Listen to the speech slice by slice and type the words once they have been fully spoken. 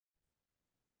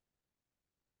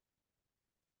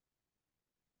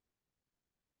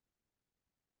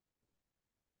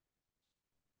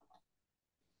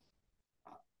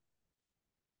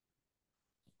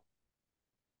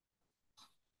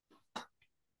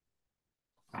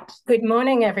Good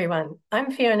morning, everyone.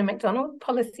 I'm Fiona Macdonald,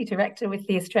 Policy Director with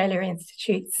the Australia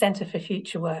Institute Centre for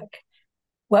Future Work.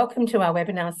 Welcome to our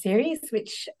webinar series,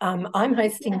 which I'm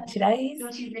hosting today's.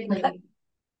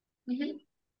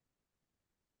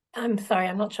 I'm sorry,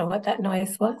 I'm not sure what that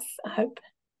noise was. I hope.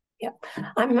 Yep.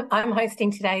 I'm hosting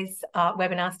today's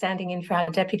webinar, standing in for our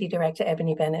Deputy Director,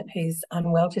 Ebony Bennett, who's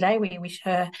unwell today. We wish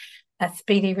her a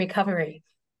speedy recovery.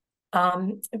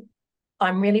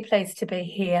 I'm really pleased to be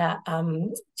here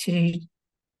to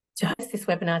host this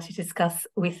webinar to discuss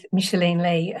with Micheline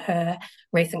Lee her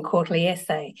recent quarterly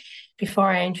essay.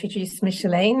 Before I introduce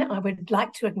Micheline, I would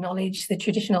like to acknowledge the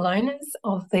traditional owners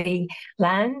of the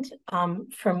land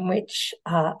from which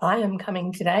I am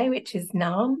coming today, which is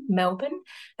Naarm, Melbourne,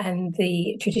 and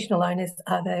the traditional owners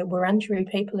are the Wurundjeri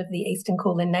people of the Eastern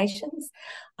Kulin Nations.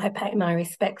 I pay my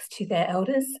respects to their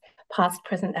elders, past,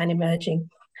 present and emerging.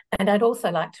 And I'd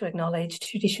also like to acknowledge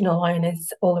traditional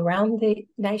owners all around the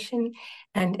nation,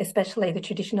 and especially the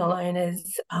traditional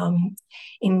owners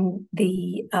in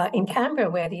Canberra,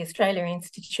 where the Australia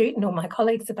Institute and all my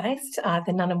colleagues are based, the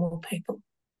Ngunnawal people.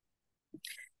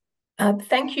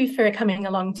 Thank you for coming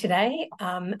along today.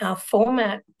 Our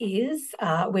format is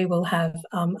we will have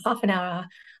half an hour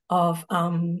of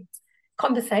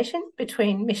conversation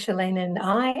between Micheline and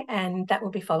I, and that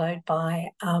will be followed by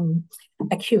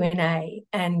a Q&A.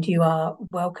 And you are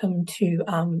welcome to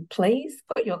please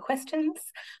put your questions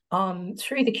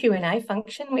through the Q&A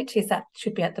function, which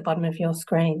should be at the bottom of your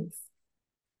screens.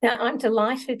 Now, I'm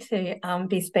delighted to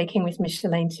be speaking with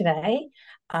Micheline today.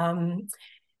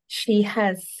 She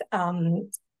is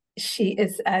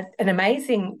an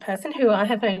amazing person who I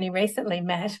have only recently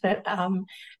met, but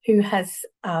who has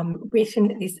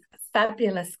written this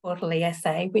fabulous quarterly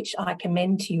essay, which I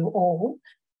commend to you all.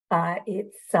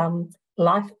 It's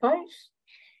Lifeboat,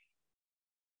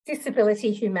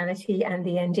 Disability, Humanity and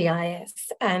the NDIS.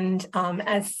 And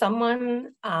as someone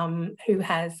who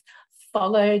has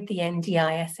followed the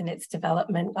NDIS and its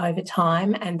development over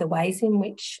time, and the ways in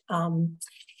which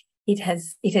it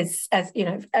has, as you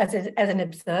know, as an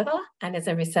observer and as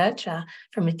a researcher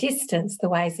from a distance, the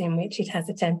ways in which it has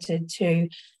attempted to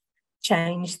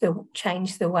change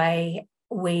the way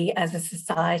we as a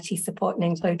society support and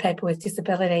include people with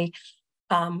disability.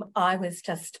 I was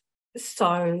just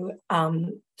so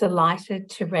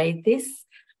delighted to read this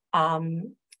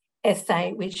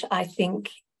essay, which I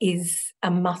think is a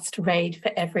must read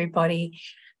for everybody.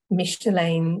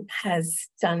 Micheline has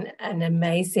done an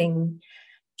amazing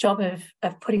job of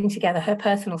putting together her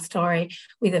personal story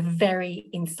with a very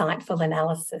insightful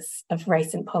analysis of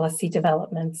recent policy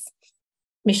developments.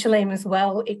 Micheline was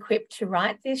well equipped to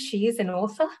write this. She is an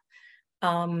author,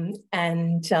 and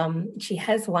she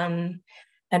has won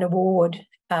an award.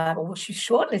 Well, she's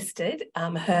shortlisted.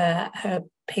 Her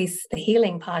piece, The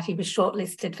Healing Party, was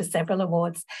shortlisted for several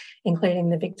awards, including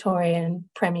the Victorian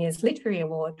Premier's Literary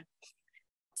Award.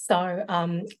 So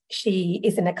she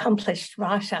is an accomplished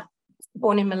writer.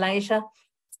 Born in Malaysia,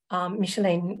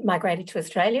 Micheline migrated to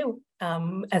Australia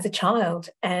as a child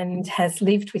and has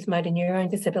lived with motor neurone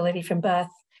disability from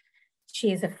birth.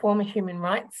 She is a former human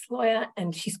rights lawyer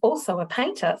and she's also a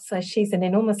painter, so she's an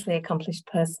enormously accomplished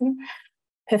person.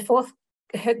 This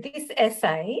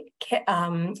essay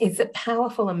is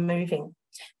powerful and moving.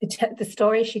 The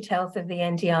story she tells of the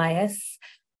NDIS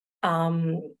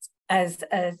as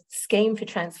a scheme for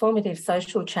transformative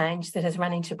social change that has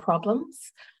run into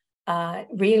problems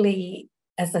really,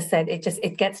 as I said,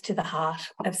 it gets to the heart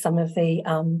of some of the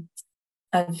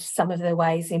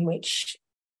ways in which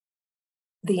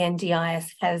the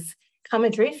NDIS has come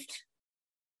adrift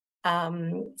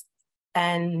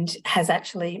and has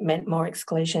actually meant more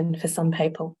exclusion for some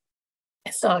people.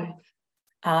 So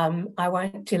I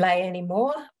won't delay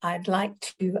anymore. I'd like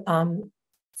to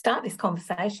start this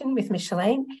conversation with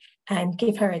Micheline and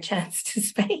give her a chance to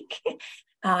speak.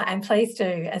 And please do,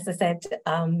 as I said,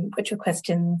 put your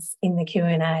questions in the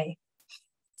Q&A.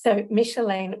 So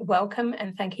Micheline, welcome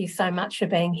and thank you so much for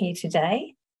being here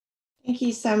today. Thank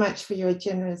you so much for your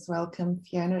generous welcome,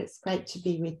 Fiona. It's great to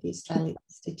be with the Australia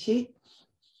Institute.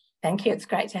 Thank you. It's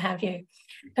great to have you.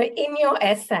 So in your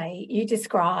essay, you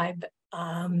describe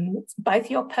both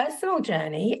your personal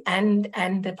journey and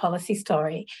the policy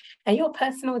story. And your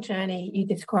personal journey you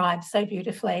describe so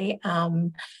beautifully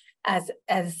as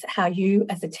how you,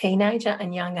 as a teenager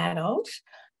and young adult,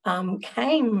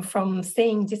 came from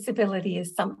seeing disability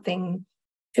as something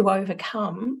to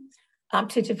overcome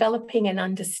to developing an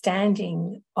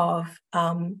understanding of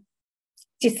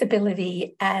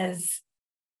disability as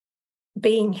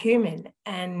being human.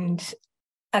 And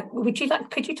could you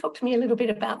talk to me a little bit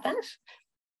about that?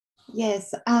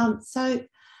 Yes. So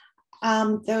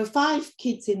There were 5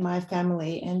 kids in my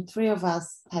family, and 3 of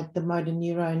us had the motor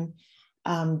neurone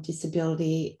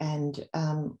disability and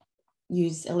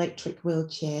use electric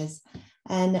wheelchairs.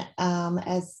 And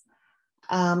as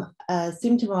a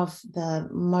symptom of the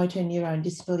motor neurone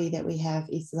disability that we have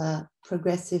is the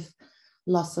progressive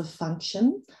loss of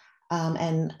function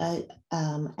and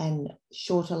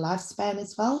shorter lifespan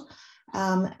as well.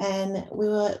 And we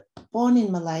were born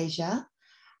in Malaysia,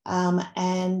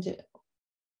 and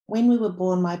when we were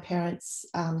born, my parents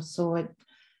saw it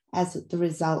as the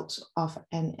result of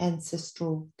an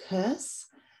ancestral curse.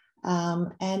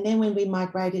 And then when we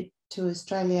migrated to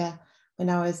Australia when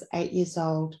I was 8 years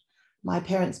old, my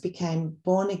parents became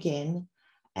born again.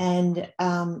 And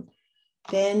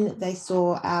then they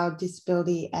saw our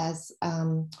disability as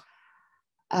a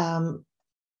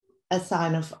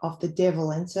sign of the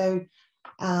devil. And so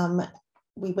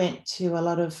we went to a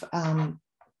lot of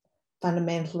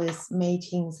fundamentalist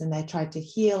meetings, and they tried to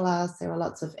heal us. There were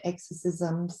lots of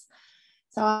exorcisms.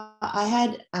 So I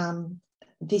had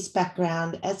this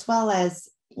background, as well as,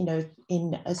 you know,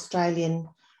 in Australian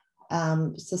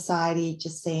society,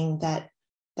 just seeing that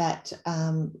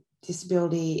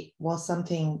disability was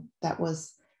something that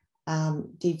was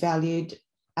devalued,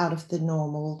 out of the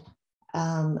normal,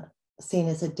 seen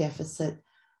as a deficit.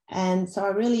 And so I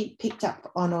really picked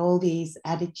up on all these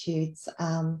attitudes.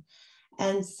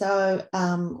 And so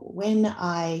when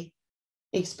I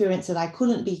experienced that I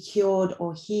couldn't be cured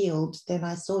or healed, then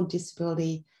I saw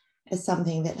disability as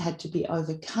something that had to be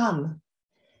overcome.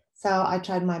 So I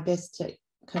tried my best to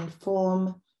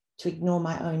conform, to ignore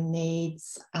my own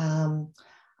needs.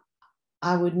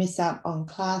 I would miss out on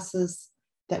classes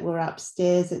that were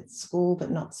upstairs at school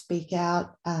but not speak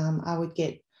out. I would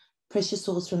get pressure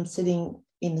sores from sitting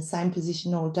in the same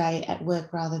position all day at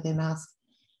work rather than ask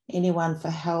anyone for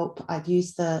help. I'd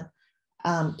use the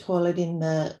toilet in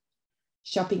the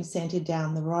shopping centre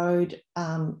down the road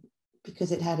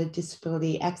because it had a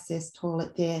disability access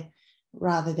toilet there,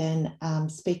 rather than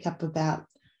speak up about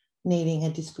needing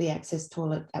a disability access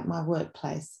toilet at my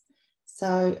workplace.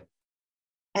 So,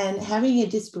 and having a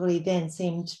disability then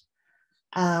seemed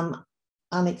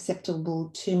unacceptable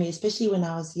to me, especially when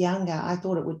I was younger. I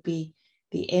thought it would be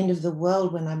the end of the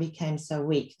world when I became so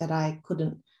weak that I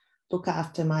couldn't look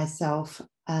after myself.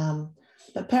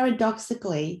 But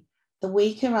paradoxically, the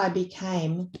weaker I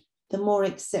became, the more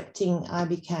accepting I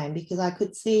became, because I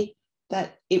could see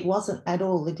that it wasn't at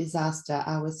all the disaster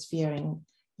I was fearing.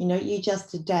 You know, you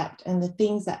just adapt, and the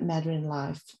things that matter in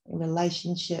life,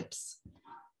 relationships,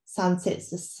 sunsets,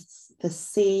 the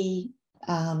sea,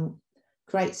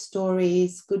 great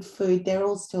stories, good food, they're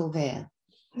all still there.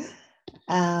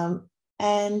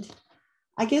 And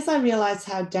I guess I realized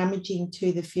how damaging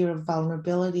to the fear of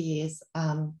vulnerability is.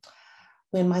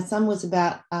 When my son was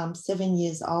about 7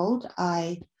 years old,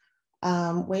 I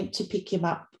went to pick him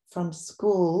up from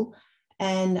school,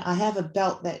 and I have a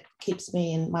belt that keeps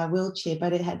me in my wheelchair,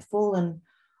 but it had fallen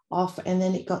off, and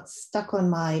then it got stuck on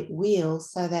my wheel,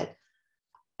 so that,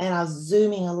 and I was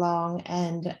zooming along,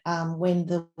 and when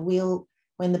the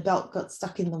belt got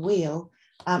stuck in the wheel,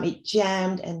 it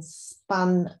jammed and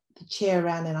spun the chair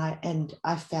around, and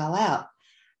I fell out.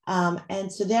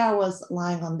 And so there I was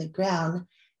lying on the ground,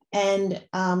 and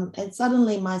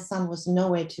suddenly my son was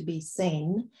nowhere to be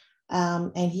seen.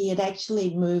 And he had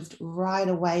actually moved right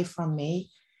away from me.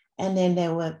 And then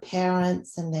there were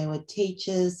parents, and there were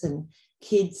teachers and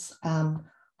kids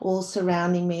all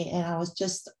surrounding me. And I was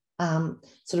just sort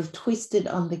of twisted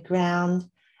on the ground,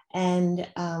 and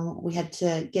we had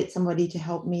to get somebody to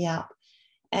help me up.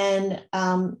 And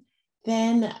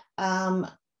then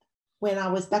when I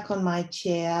was back on my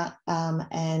chair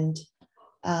and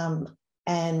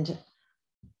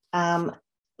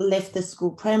left the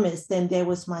school premise, then there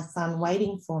was my son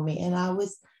waiting for me, and I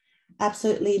was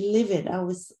absolutely livid.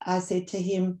 I said to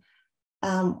him,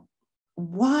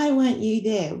 why weren't you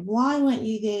there? Why weren't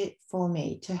you there for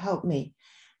me to help me?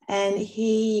 And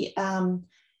he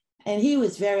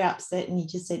was very upset, and he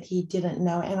just said he didn't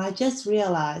know. And I just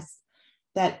realized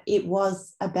that it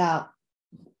was about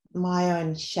my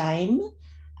own shame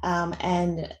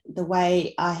and the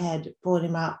way I had brought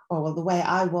him up, or the way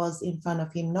I was in front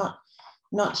of him,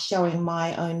 not showing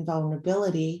my own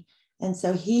vulnerability. And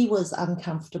so he was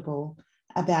uncomfortable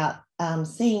about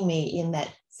seeing me in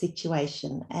that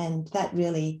situation. And that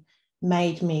really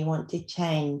made me want to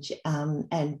change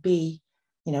and be,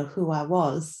 you know, who I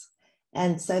was.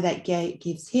 And so that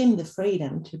gives him the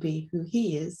freedom to be who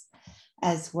he is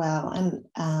as well.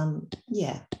 And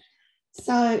yeah,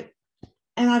 so,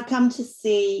 and I've come to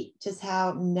see just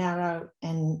how narrow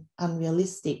and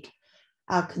unrealistic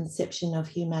our conception of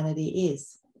humanity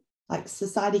is. like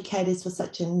society caters for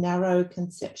such a narrow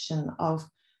conception of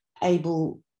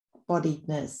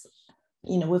able-bodiedness.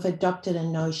 You know, we've adopted a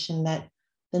notion that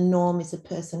the norm is a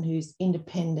person who's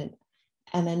independent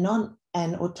and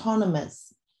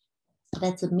autonomous.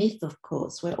 That's a myth, of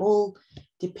course. We're all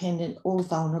dependent, all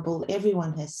vulnerable.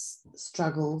 Everyone has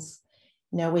struggles.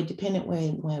 You know, we're dependent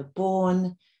when we're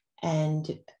born,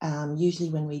 and usually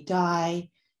when we die.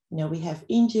 You know, we have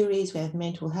injuries, we have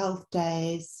mental health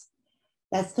days.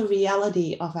 That's the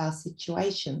reality of our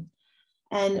situation.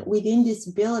 And within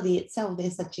disability itself,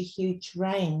 there's such a huge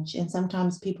range, and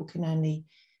sometimes people can only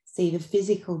see the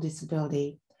physical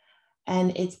disability.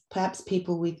 And it's perhaps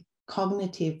people with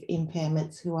cognitive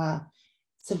impairments who are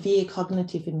severe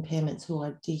cognitive impairments who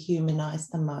are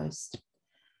dehumanized the most.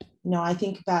 You know, I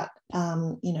think about,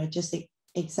 you know, just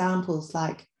examples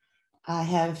like I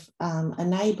have a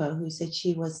neighbor who said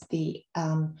she was the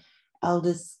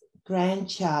eldest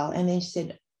grandchild, and then she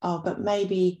said, oh,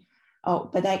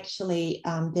 but actually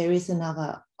there is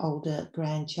another older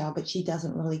grandchild, but she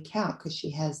doesn't really count because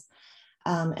she has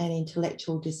an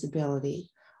intellectual disability.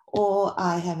 Or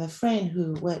I have a friend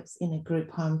who works in a group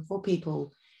home for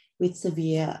people with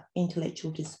severe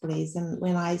intellectual disabilities. And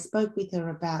when I spoke with her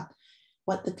about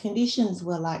what the conditions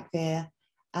were like there,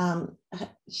 her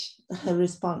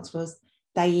response was,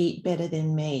 they eat better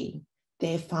than me,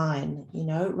 they're fine, you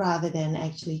know, rather than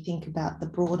actually think about the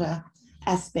broader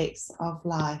aspects of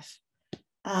life.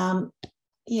 And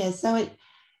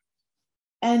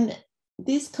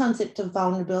this concept of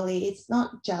vulnerability, it's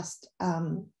not just,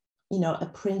 you know, a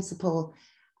principle.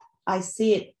 I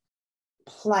see it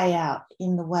play out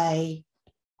in the way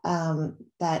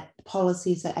that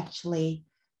policies are actually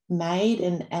made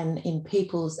and in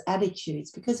people's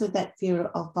attitudes. Because of that fear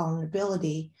of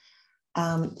vulnerability,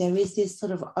 there is this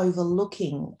sort of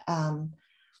overlooking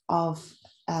of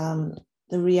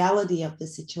the reality of the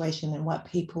situation and what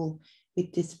people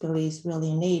with disabilities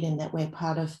really need, and that we're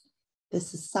part of the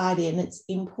society. And it's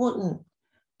important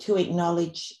to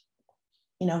acknowledge,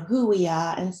 you know, who we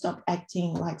are and stop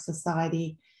acting like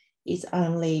society is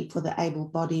only for the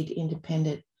able-bodied,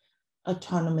 independent,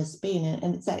 autonomous being.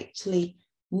 And it's actually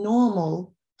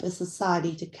normal for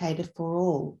society to cater for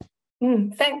all.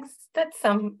 Thanks. That's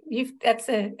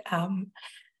a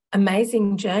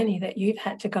amazing journey that you've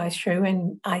had to go through,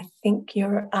 and I think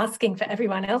you're asking for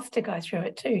everyone else to go through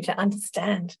it too, to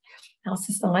understand how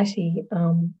society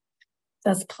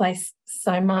does place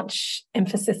so much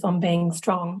emphasis on being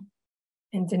strong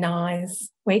and denies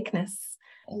weakness.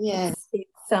 Yes.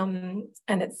 And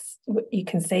you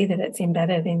can see that it's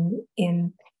embedded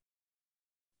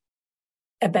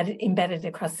embedded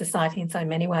across society in so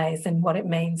many ways, and what it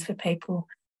means for people.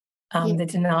 The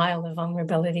denial of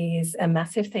vulnerability is a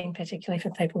massive thing, particularly for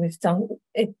people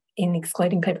in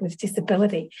excluding people with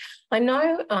disability. I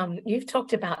know you've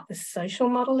talked about the social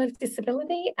model of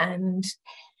disability, and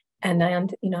I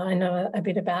know a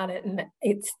bit about it, and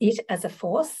it's it as a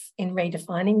force in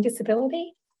redefining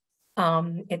disability.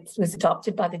 It was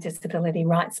adopted by the disability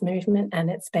rights movement, and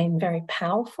it's been very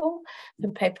powerful for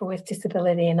people with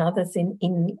disability and others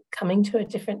in coming to a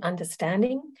different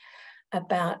understanding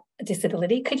about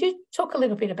disability. Could you talk a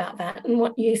little bit about that and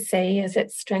what you see as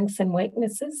its strengths and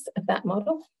weaknesses of that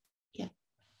model? Yeah.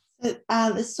 So,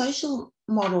 the social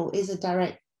model is a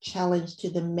direct challenge to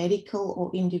the medical or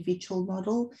individual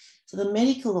model. So the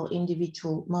medical or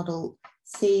individual model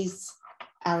sees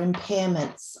our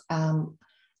impairments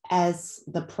as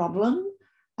the problem,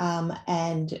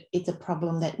 and it's a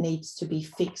problem that needs to be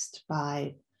fixed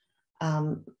by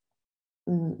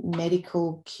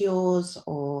medical cures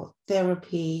or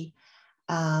therapy,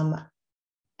 and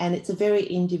it's a very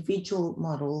individual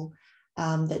model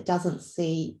that doesn't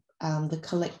see the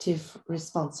collective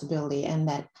responsibility, and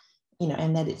that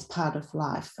it's part of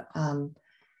life,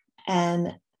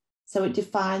 and so it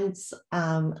defines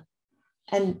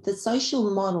and the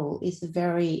social model is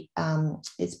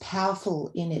it's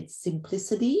powerful in its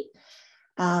simplicity.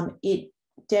 It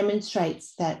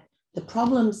demonstrates that the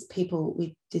problems people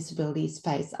with disabilities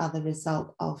face are the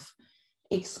result of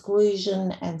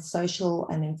exclusion and social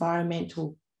and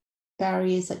environmental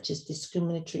barriers, such as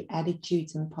discriminatory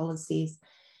attitudes and policies,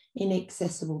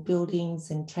 inaccessible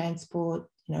buildings and transport,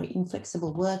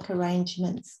 inflexible work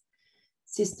arrangements,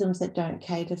 systems that don't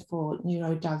cater for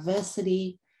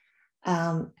neurodiversity,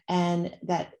 and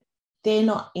that they're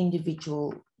not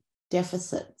individual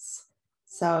deficits.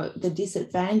 So the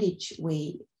disadvantage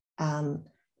we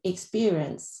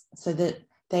experience, so that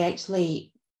they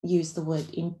actually use the word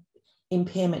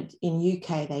impairment in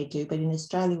UK, they do, but in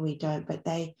Australia we don't, but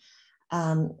they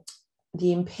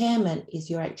the impairment is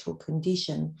your actual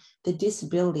condition. The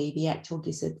disability, the actual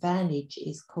disadvantage,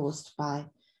 is caused by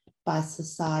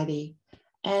society.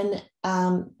 And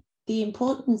the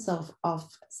importance of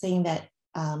seeing that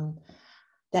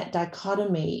that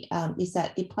dichotomy is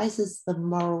that it places the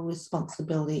moral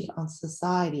responsibility on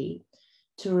society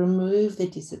to remove the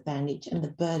disadvantage and the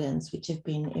burdens which have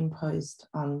been imposed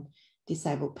on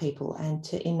disabled people and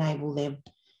to enable them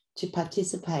to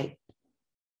participate.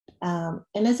 And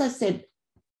as I said,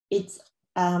 it's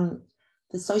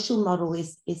the social model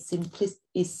is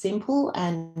simple,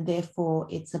 and therefore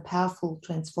it's a powerful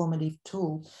transformative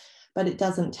tool, but it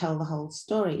doesn't tell the whole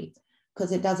story,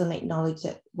 because it doesn't acknowledge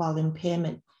that while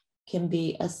impairment can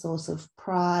be a source of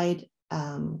pride,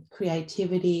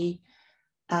 creativity,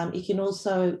 it can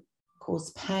also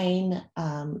cause pain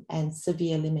and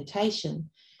severe limitation.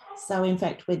 So in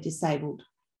fact, we're disabled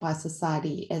by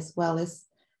society as well as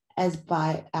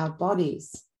by our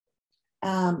bodies.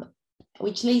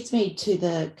 Which leads me to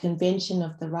the Convention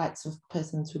of the Rights of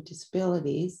Persons with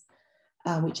Disabilities,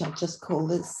 which I've just called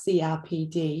the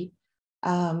CRPD.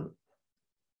 The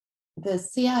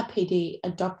CRPD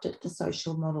adopted the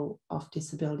social model of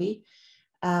disability.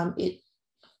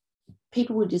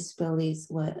 People with disabilities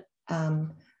were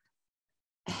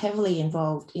heavily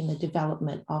involved in the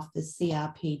development of the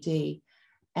CRPD,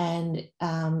 and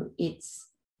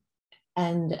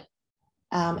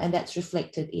that's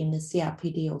reflected in the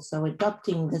CRPD also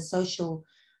adopting the social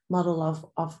model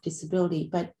of disability,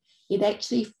 but it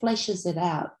actually fleshes it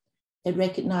out. It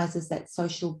recognises that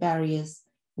social barriers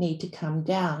need to come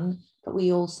down, but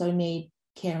we also need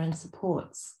care and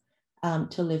supports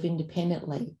to live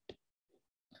independently.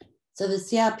 So the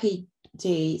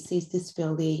CRPD sees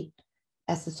disability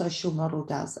as the social model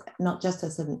does, not just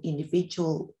as an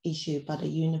individual issue, but a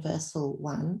universal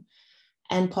one.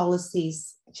 And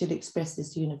policies should express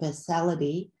this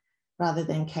universality rather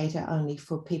than cater only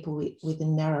for people with a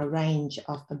narrow range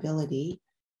of ability.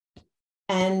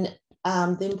 And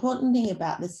the important thing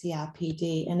about the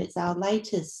CRPD, and it's our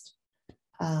latest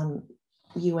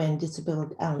UN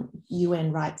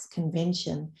Rights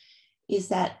Convention, is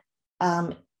that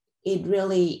it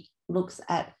really looks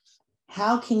at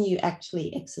how can you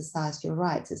actually exercise your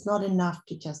rights. It's not enough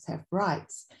to just have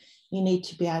rights. You need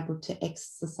to be able to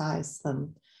exercise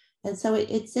them. And so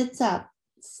it sets out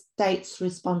states'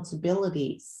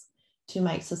 responsibilities to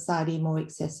make society more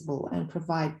accessible and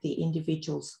provide the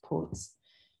individual supports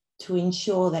to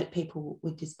ensure that people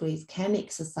with disabilities can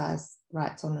exercise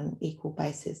rights on an equal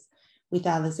basis with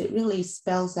others. It really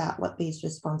spells out what these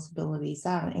responsibilities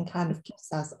are and kind of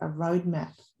gives us a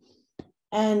roadmap.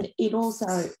 And it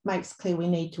also makes clear we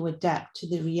need to adapt to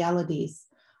the realities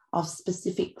of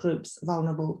specific groups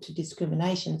vulnerable to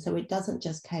discrimination. So it doesn't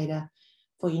just cater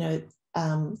for,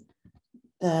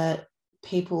 the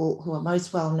people who are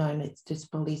most well known as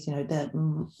disabilities,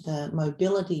 the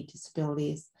mobility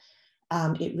disabilities.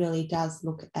 It really does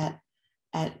look at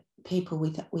people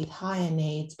with higher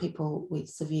needs, people with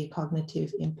severe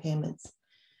cognitive impairments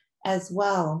as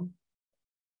well.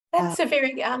 That's a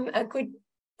very a good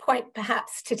point,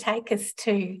 perhaps, to take us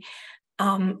to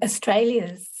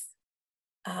Australia's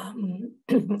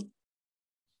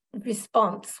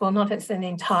response, well, not as an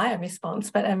entire response,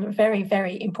 but a very,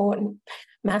 very important,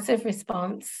 massive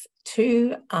response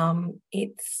to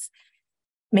its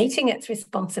meeting its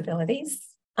responsibilities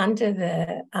under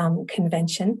the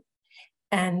convention,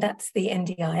 and that's the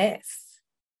NDIS.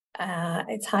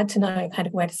 It's hard to know kind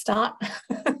of where to start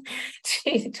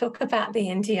to talk about the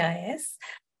NDIS.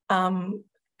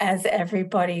 As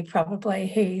everybody probably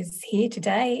who's here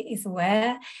today is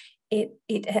aware,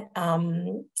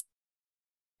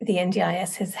 the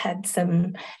NDIS has had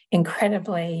some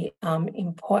incredibly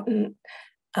important,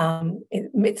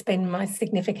 it's been most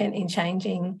significant in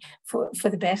changing for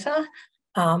the better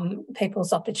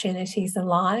people's opportunities and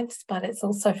lives, but it's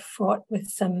also fraught with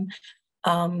some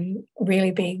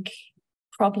really big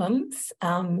problems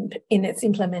in its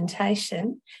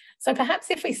implementation. So perhaps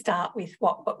if we start with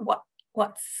what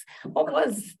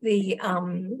was the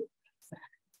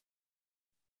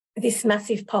this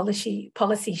massive policy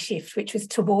shift, which was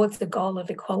towards the goal of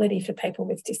equality for people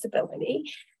with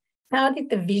disability. How did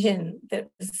the vision that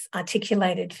was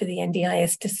articulated for the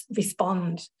NDIS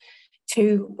respond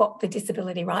to what the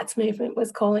disability rights movement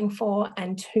was calling for,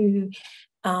 and to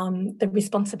the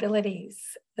responsibilities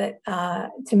that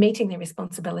to meeting the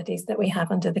responsibilities that we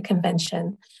have under the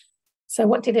convention? So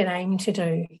what did it aim to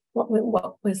do? What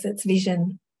was its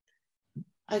vision?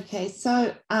 Okay,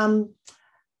 so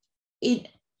it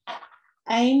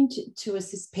aimed to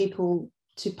assist people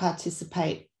to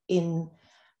participate in,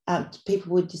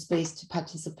 people with disabilities to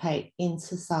participate in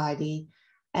society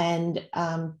and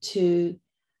to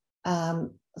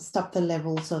stop the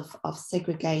levels of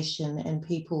segregation and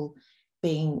people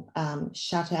being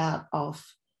shut out of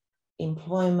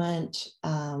employment,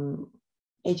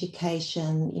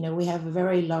 education. You know, we have a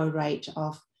very low rate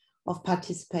of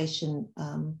participation,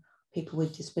 people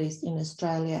with disabilities in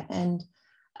Australia. And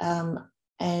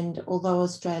although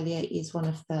Australia is one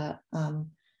of the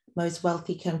most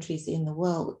wealthy countries in the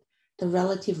world, the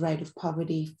relative rate of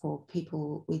poverty for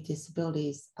people with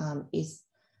disabilities is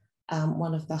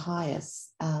one of the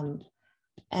highest.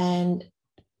 And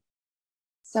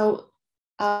so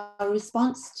our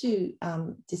response to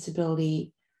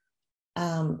disability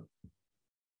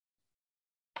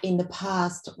in the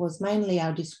past was mainly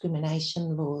our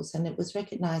discrimination laws, and it was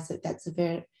recognised that that's a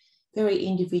very, very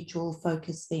individual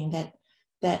focused thing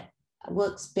that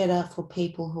works better for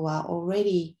people who are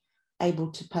already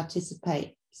able to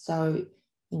participate. So,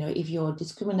 you know, if you're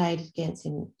discriminated against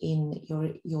in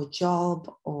your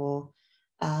job or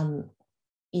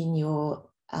in your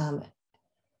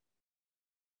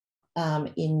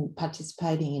in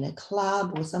participating in a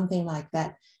club or something like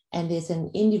that, and there's an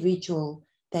individual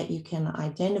that you can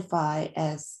identify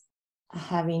as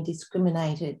having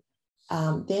discriminated,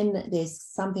 then there's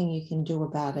something you can do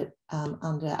about it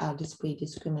under our disability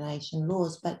discrimination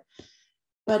laws.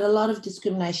 But a lot of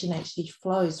discrimination actually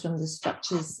flows from the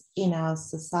structures in our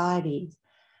society,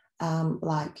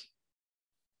 like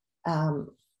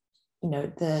you know,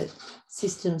 the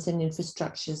systems and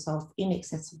infrastructures of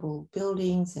inaccessible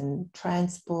buildings and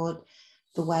transport,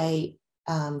 the way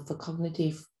for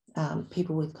cognitive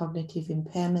people with cognitive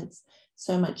impairments,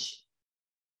 so much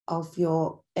of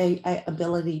your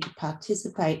ability to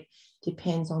participate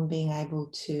depends on being able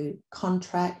to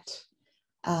contract.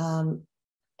 And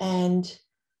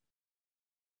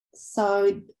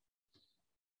so,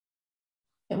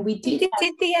 and we did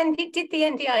the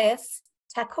NDIS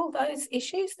tackle those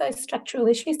issues, those structural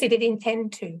issues? Did it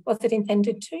intend to? Was it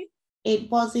intended to? It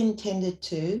was intended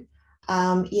to,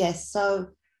 yes. So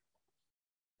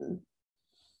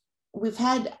we've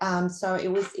had, so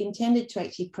it was intended to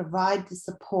actually provide the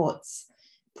supports,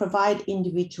 provide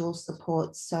individual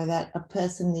supports so that a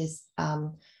person is,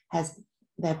 has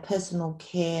their personal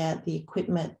care, the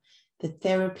equipment, the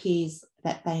therapies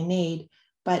that they need.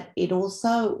 But it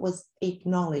also was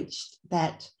acknowledged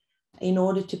that in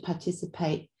order to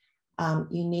participate,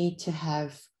 you need to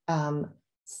have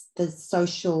the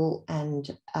social and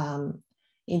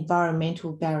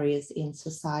environmental barriers in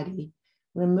society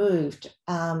removed.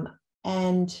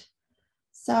 And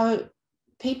so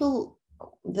people,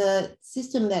 the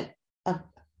system that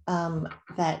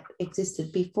that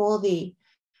existed before the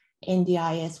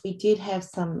NDIS, we did have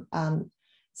some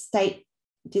state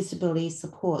disability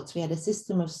supports. We had a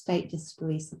system of state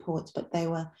disability supports, but they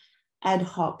were ad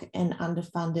hoc and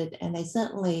underfunded, and they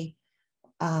certainly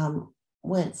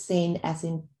weren't seen as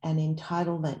an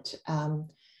entitlement.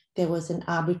 There was an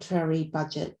arbitrary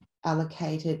budget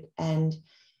allocated, and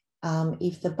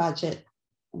if the budget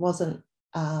wasn't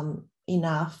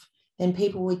enough, then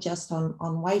people were just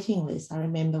on waiting lists. I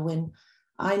remember when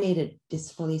I needed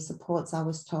disability supports, I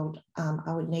was told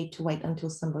I would need to wait until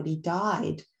somebody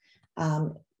died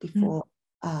before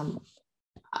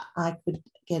I could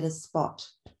get a spot.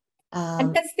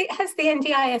 And has the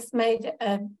NDIS made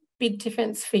a big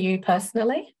difference for you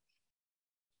personally?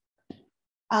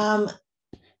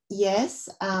 Yes,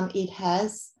 it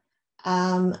has.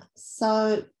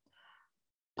 So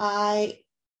I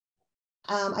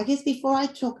guess before I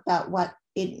talk about what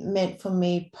it meant for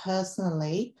me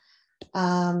personally,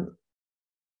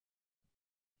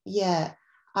 yeah,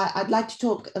 I'd like to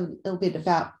talk a little bit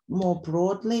about more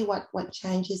broadly what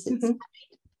changes it's made.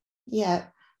 Yeah,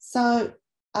 so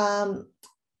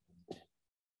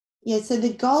yeah, so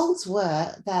the goals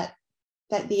were that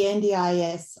the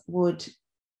NDIS would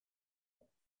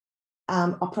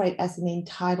operate as an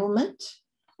entitlement,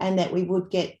 and that we would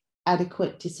get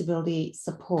adequate disability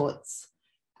supports,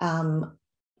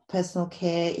 personal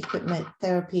care, equipment,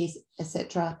 therapies,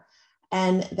 etc.,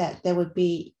 and that there would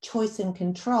be choice and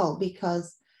control,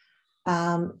 because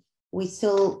we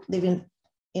still live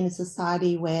in a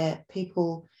society where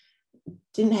people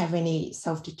didn't have any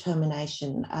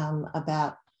self-determination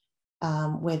about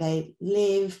where they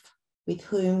live, with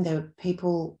whom. There were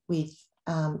people with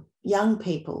young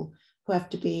people who have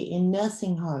to be in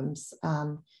nursing homes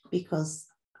because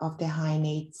of their high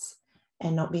needs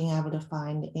and not being able to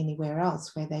find anywhere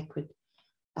else where they could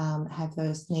have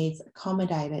those needs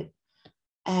accommodated.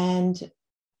 And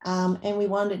we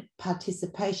wanted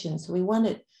participation. So we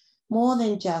wanted more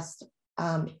than just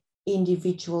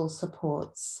individual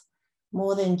supports,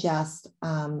 more than just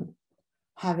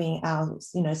having our,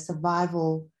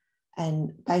 survival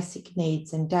and basic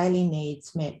needs and daily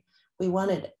needs met. We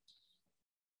wanted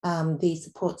these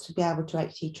supports to be able to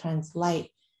actually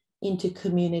translate into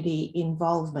community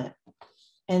involvement.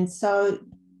 And so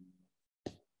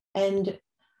the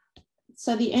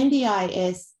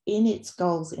NDIS, in its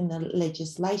goals in the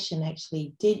legislation,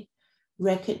 actually did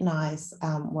recognise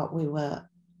what we were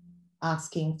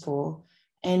asking for.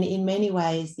 And in many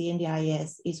ways, the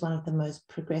NDIS is one of the most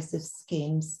progressive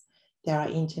schemes there are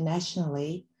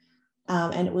internationally.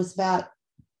 And it was set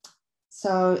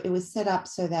up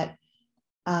so that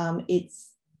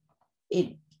it's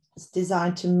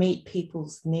designed to meet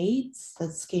people's needs.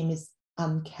 The scheme is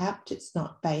uncapped. It's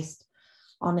not based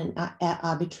on an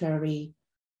arbitrary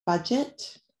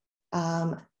budget.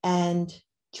 And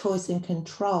choice and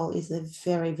control is a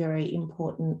very, very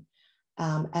important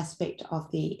aspect of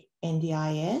the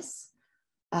NDIS.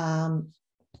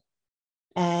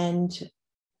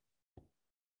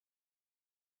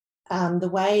 The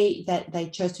way that they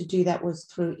chose to do that was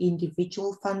through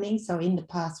individual funding. So in the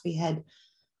past, we had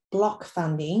block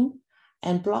funding,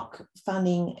 and block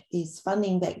funding is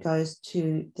funding that goes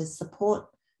to the support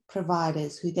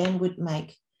providers, who then would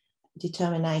make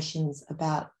determinations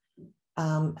about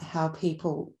how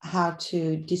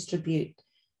to distribute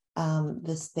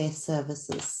their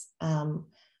services,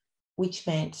 which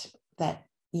meant that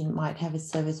you might have a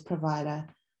service provider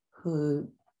who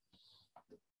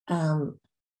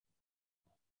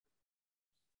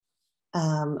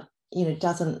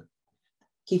doesn't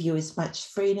give you as much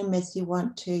freedom as you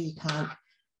want to. You can't,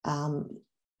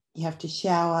 you have to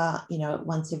shower,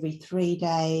 once every 3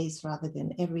 days rather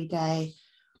than every day.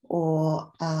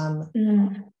 Or,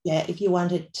 if you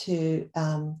wanted to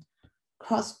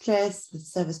cross-dress, the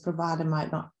service provider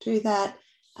might not do that.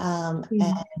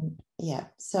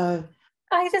 So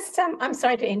I'm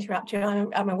sorry to interrupt you.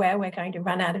 I'm aware we're going to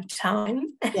run out of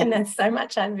time, and there's so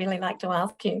much I'd really like to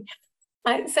ask you.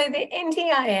 So the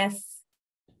NDIS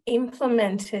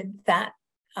implemented that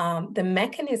the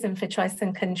mechanism for choice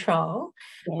and control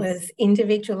was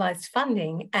individualised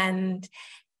funding, and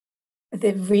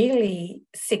the really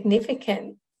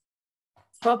significant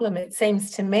problem, it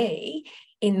seems to me,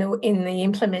 in the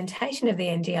implementation of the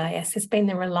NDIS has been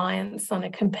the reliance on a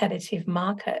competitive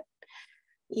market.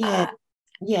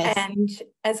 And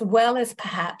as well as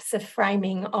perhaps a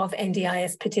framing of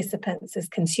NDIS participants as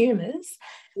consumers,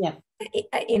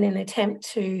 in an attempt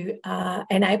to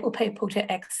enable people to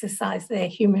exercise their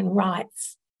human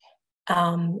rights.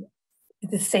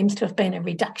 There seems to have been a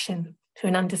reduction to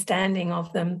an understanding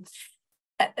of them,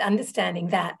 understanding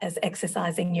that as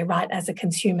exercising your right as a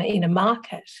consumer in a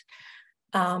market.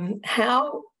 Could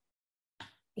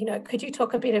you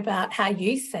talk a bit about how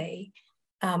you see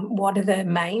what are the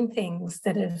main things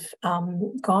that have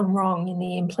gone wrong in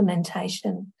the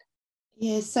implementation?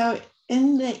 So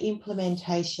in the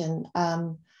implementation,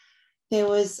 there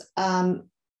was in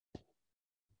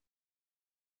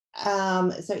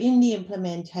the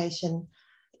implementation,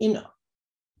 in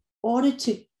order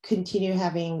to continue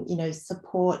having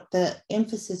support, the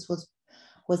emphasis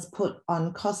was put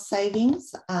on cost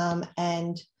savings,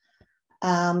 and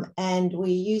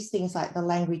we use things like the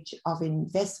language of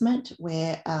investment,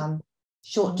 where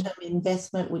short-term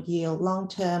investment would yield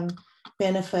long-term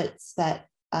benefits, that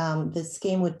the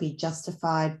scheme would be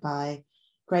justified by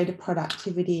greater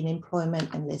productivity and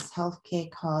employment and less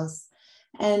healthcare costs.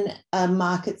 And a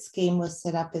market scheme was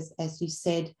set up, as you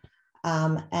said,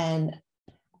 and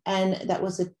that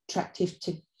was attractive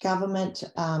to government,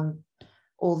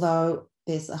 although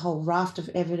there's a whole raft of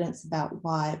evidence about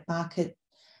why market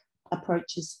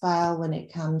approaches fail when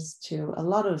it comes to a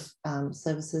lot of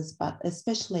services, but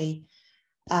especially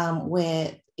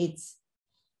where it's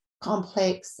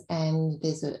complex and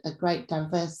there's a great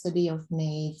diversity of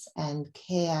needs and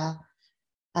care.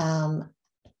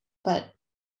 But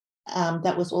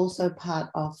that was also part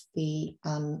of the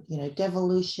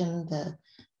devolution,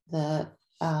 the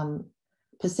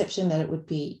perception that it would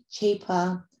be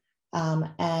cheaper,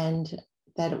 and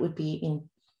that it would be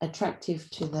attractive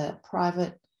to the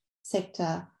private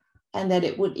sector, and that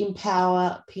it would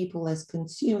empower people as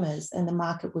consumers, and the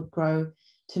market would grow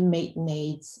to meet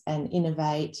needs and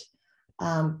innovate.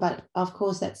 But of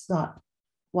course, that's not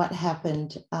what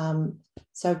happened.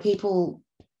 So people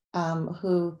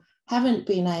who haven't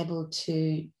been able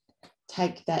to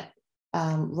take that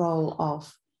role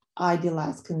of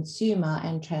idealized consumer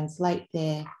and translate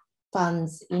their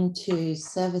funds into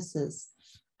services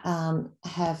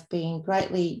have been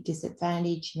greatly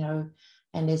disadvantaged,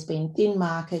 and there's been thin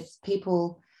markets.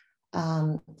 People,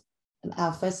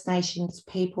 our First Nations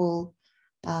people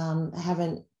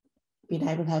haven't been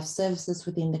able to have services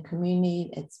within the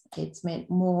community. It's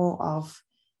meant more of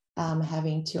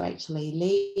having to actually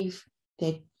leave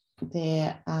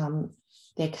their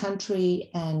country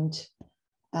and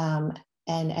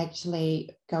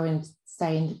actually go and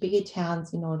stay in the bigger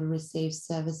towns in order to receive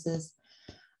services.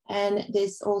 And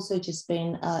there's also just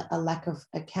been a lack of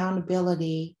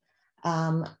accountability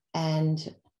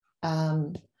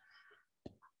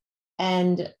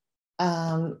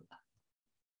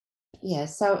yeah,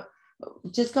 so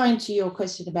just going to your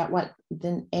question about what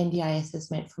the NDIS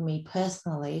has meant for me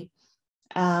personally.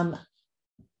 So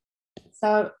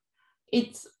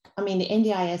it's, I mean, the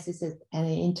NDIS is an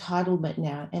entitlement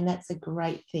now, and that's a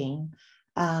great thing.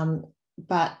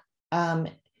 But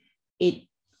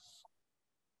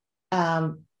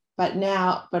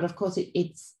of course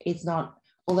it's not,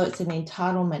 although it's an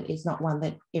entitlement, it's not one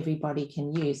that everybody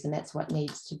can use, and that's what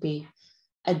needs to be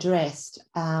addressed.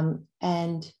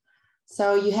 And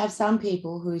so you have some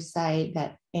people who say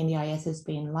that NDIS has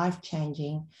been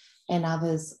life-changing, and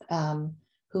others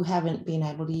who haven't been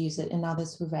able to use it, and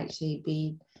others who've actually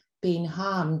been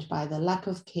harmed by the lack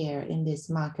of care in this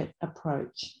market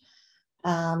approach.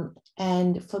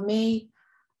 And for me,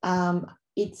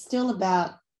 it's still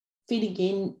about fitting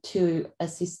into a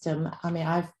system. I mean,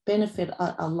 I've benefited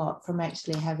a lot from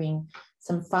actually having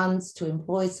some funds to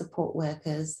employ support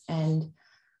workers, and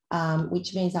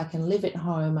which means I can live at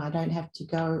home. I don't have to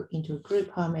go into a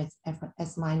group home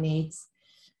as my needs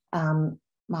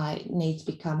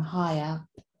become higher.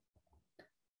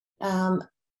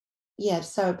 Yeah,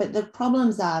 so, but the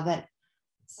problems are that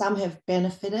some have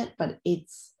benefited, but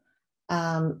it's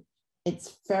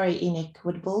very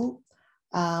inequitable,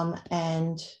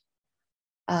 and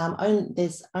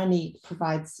there's only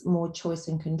provides more choice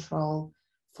and control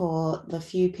for the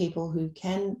few people who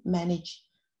can manage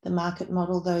the market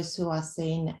model, those who are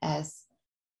seen as,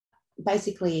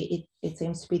 basically it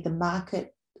seems to be the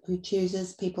market who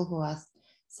chooses, people who are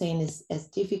seen as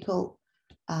difficult,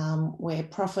 where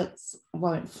profits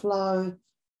won't flow,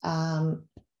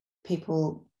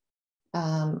 people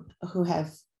who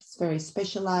have very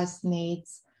specialised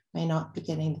needs may not be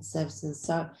getting the services.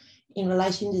 So in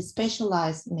relation to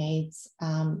specialised needs,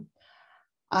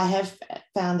 I have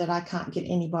found that I can't get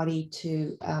anybody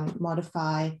to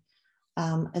modify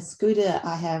a scooter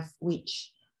I have,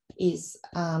 which is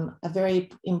a very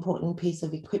important piece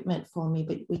of equipment for me,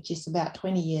 but which is about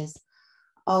 20 years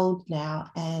old now.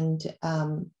 And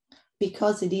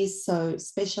because it is so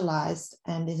specialised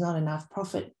and there's not enough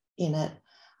profit in it,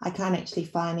 I can't actually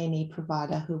find any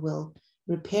provider who will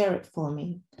repair it for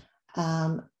me.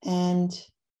 And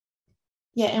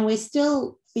we're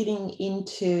still fitting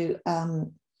into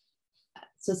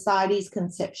society's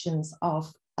conceptions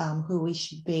of who we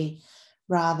should be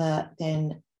rather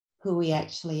than who we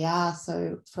actually are.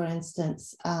 So for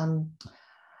instance,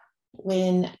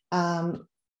 when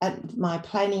at my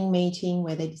planning meeting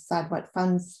where they decide what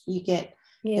funds you get,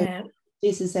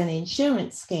 this is an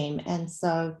insurance scheme, and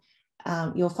so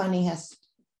your funding has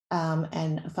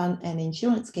an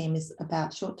insurance scheme is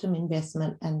about short-term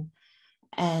investment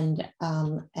and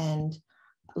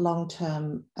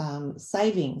long-term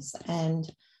savings,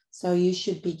 and so you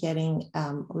should be getting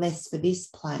less for this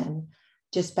plan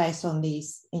just based on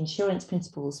these insurance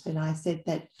principles. But I said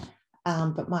that,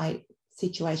 but my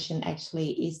situation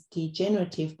actually is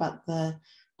degenerative, but the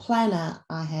planner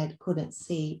I had couldn't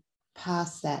see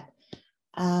past that.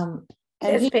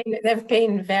 There have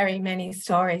been very many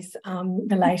stories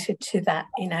related to that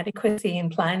inadequacy in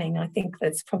planning. I think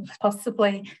that's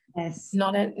possibly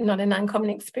not an uncommon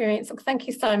experience. Look, thank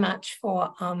you so much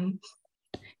for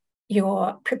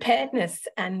your preparedness,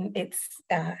 and it's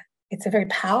a very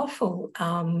powerful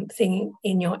thing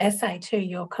in your essay too.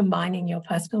 You're combining your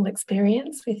personal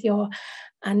experience with your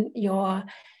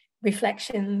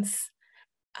reflections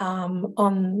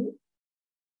on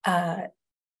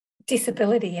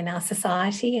disability in our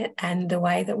society and the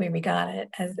way that we regard it,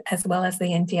 as well as the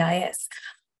NDIS.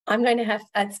 I'm going to have,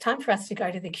 it's time for us to go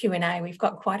to the Q&A. We've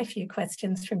got quite a few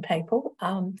questions from people.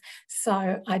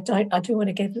 So I do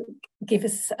want to give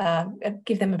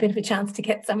them a bit of a chance to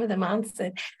get some of them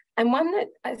answered. And one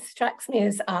that strikes me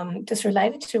as just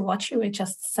related to what you were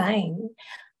just saying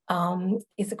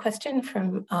is a question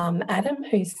from Adam,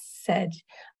 who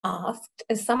asked,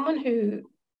 as someone who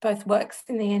both works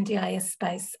in the NDIS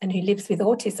space and who lives with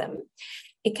autism,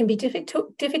 it can be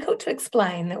difficult to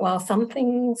explain that while some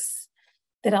things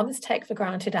that others take for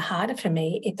granted are harder for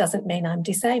me, it doesn't mean I'm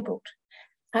disabled.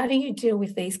 How do you deal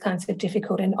with these kinds of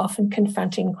difficult and often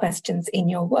confronting questions in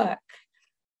your work?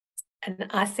 And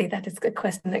I see that as a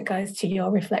question that goes to your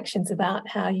reflections about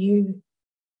how you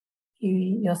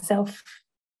yourself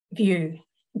view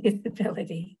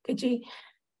disability.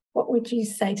 What would you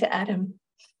say to Adam?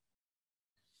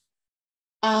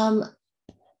 I'm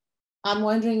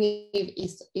wondering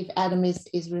if Adam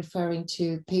is referring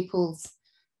to people's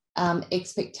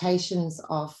expectations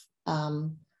of a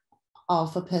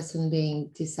person being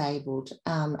disabled,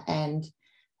 and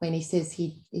when he says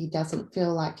he doesn't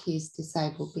feel like he's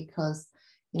disabled because,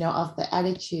 you know, of the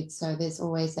attitude. So there's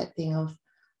always that thing of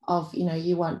you know,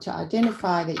 you want to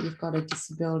identify that you've got a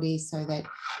disability so that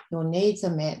your needs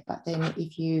are met, but then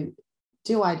if you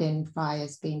do identify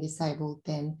as being disabled,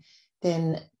 then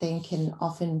can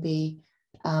often be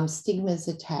stigmas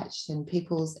attached, and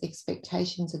people's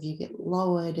expectations of you get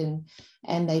lowered, and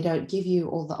they don't give you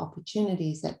all the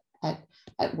opportunities at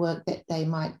work that they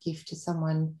might give to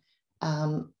someone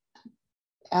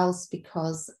else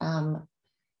because of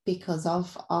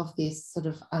this sort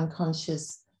of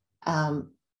unconscious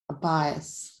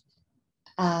bias.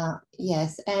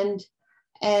 Yes, and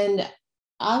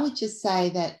I would just say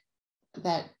that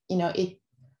you know, it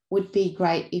would be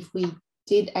great if we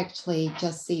did actually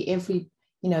just see every,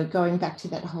 you know, going back to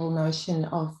that whole notion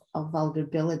of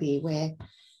vulnerability, where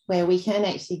we can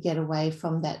actually get away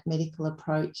from that medical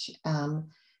approach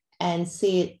and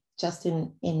see it just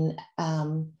in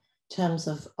terms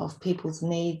of people's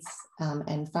needs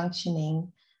and functioning,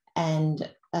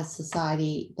 and a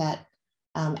society that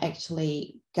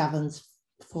actually governs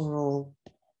for all.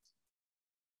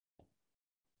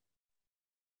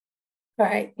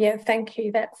 Right. Yeah. Thank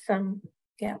you. That's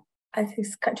yeah. I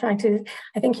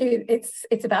think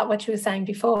it's about what you were saying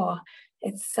before.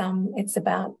 It's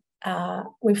about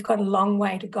we've got a long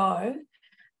way to go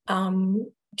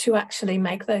to actually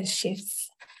make those shifts.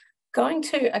 Going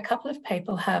to a couple of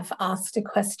people have asked a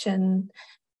question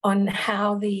on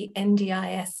how the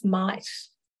NDIS might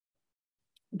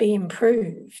be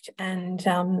improved, and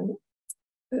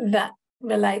that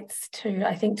relates to,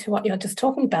 I think, to what you're just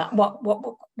talking about.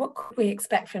 What could we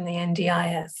expect from the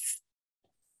NDIS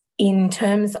in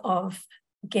terms of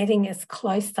getting us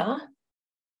closer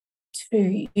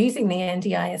to using the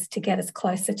NDIS to get us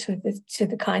closer to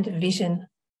the kind of vision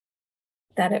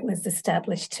that it was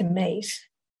established to meet?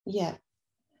 Yeah.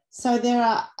 So there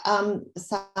are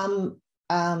some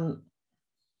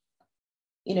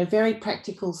you know, very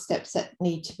practical steps that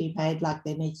need to be made, like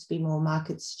there needs to be more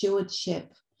market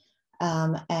stewardship,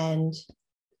 and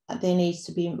there needs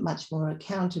to be much more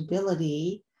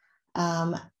accountability,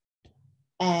 and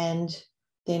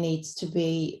there needs to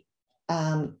be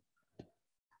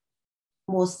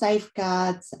more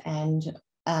safeguards and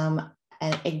an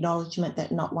acknowledgement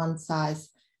that not one size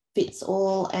fits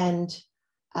all, and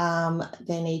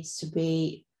there needs to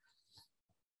be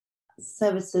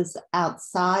services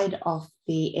outside of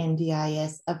the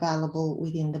NDIS available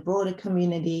within the broader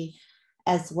community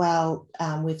as well.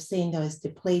 We've seen those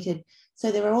depleted.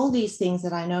 So there are all these things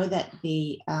that I know that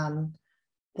the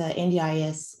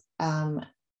NDIS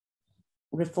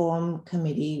Reform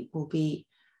Committee will be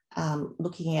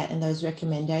looking at, and those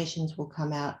recommendations will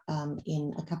come out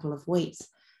in a couple of weeks.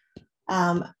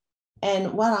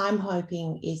 And what I'm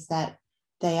hoping is that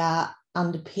they are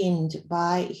underpinned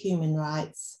by human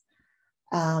rights,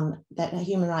 that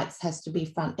human rights has to be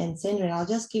front and center. And I'll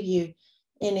just give you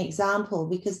an example,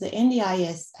 because the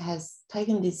NDIS has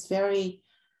taken this very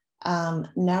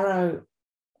narrow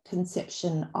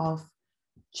conception of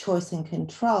choice and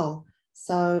control.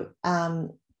 So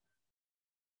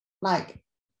like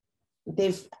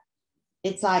it's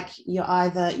like you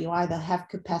either have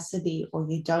capacity or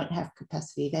you don't have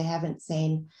capacity. They haven't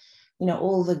seen, you know,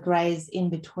 all the grays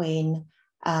in between,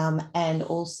 and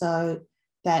also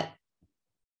that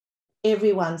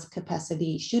everyone's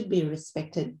capacity should be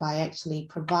respected by actually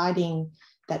providing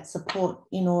that support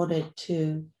in order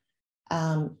to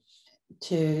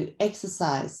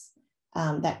exercise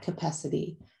that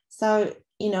capacity. So,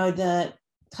 you know, the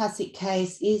classic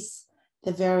case is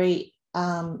the very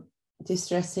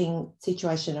distressing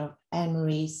situation of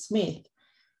Anne-Marie Smith,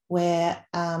 where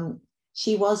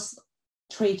she was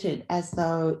treated as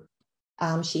though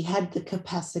she had the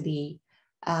capacity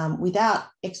without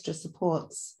extra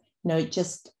supports, you know,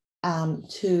 just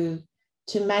to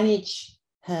manage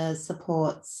her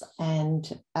supports. And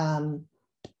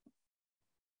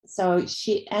so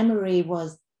Anne-Marie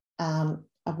was a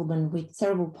woman with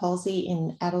cerebral palsy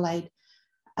in Adelaide,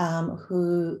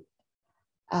 who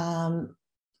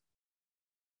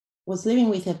was living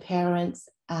with her parents,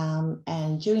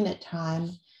 and during that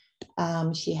time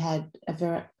she had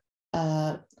a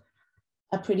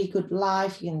pretty good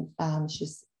life, and she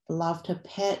loved her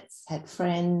pets, had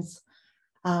friends.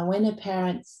 When her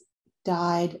parents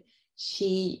died,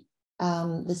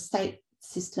 the state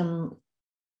system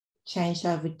changed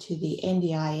over to the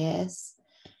NDIS,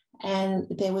 and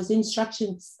there was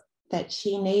instructions that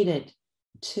she needed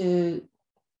to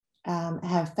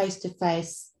have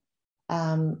face-to-face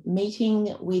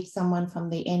meeting with someone from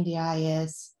the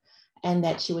NDIS, and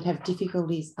that she would have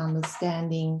difficulties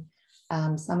understanding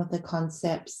some of the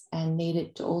concepts and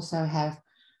needed to also have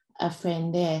a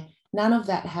friend there. None of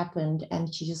that happened,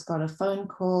 and she just got a phone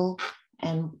call,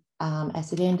 and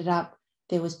as it ended up,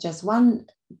 there was just one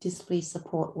disability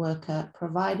support worker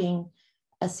providing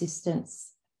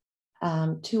assistance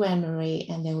to Anne-Marie,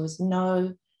 and there was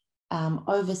no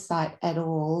oversight at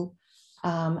all.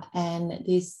 And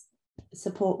this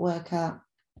support worker,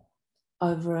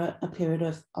 over a period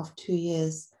of 2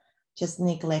 years, just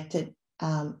neglected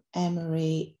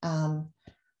Anne-Marie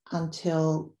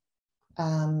until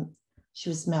she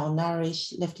was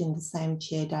malnourished, left in the same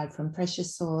chair, died from pressure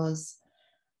sores.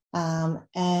 And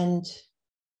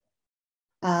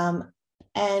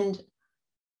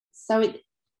so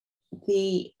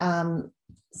the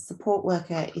support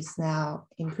worker is now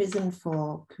in prison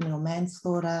for criminal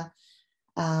manslaughter.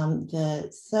 The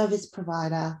service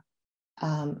provider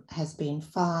has been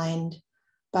fined,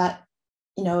 but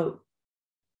you know,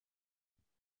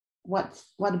 what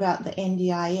about the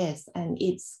NDIS and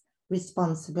its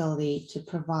responsibility to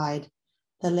provide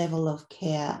the level of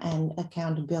care and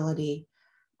accountability?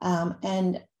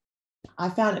 And I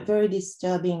found it very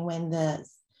disturbing when the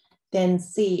then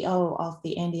CEO of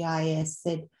the NDIS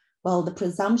said, well, the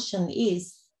presumption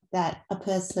is that a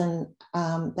person,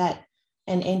 that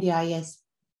an NDIS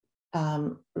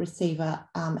receiver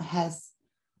has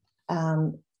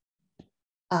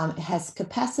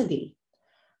capacity.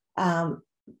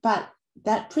 But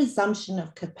that presumption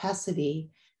of capacity,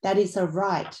 that is a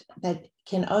right that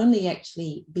can only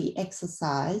actually be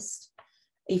exercised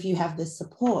if you have the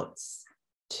supports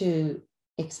to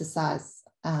exercise.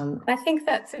 I think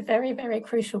that's a very, very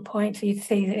crucial point. You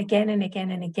see it again and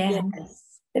again and again. Yes.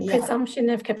 The presumption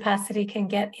of capacity can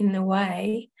get in the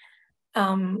way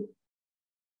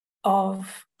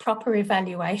of proper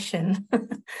evaluation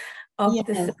of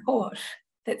the support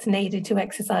that's needed to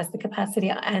exercise the capacity.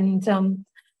 And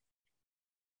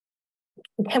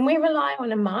can we rely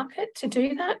on a market to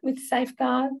do that with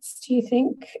safeguards, do you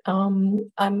think? I'm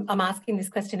asking this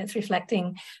question, it's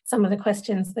reflecting some of the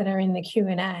questions that are in the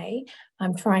Q&A.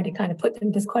 I'm trying to kind of put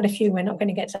them, there's quite a few, we're not going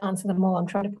to get to answer them all. I'm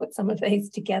trying to put some of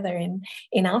these together in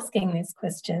asking this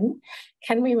question.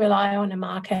 Can we rely on a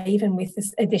market even with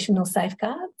this additional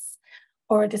safeguards?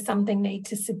 Or does something need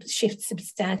to shift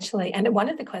substantially? And one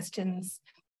of the questions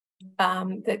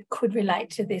that could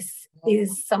relate to this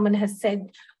is, someone has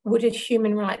said, would a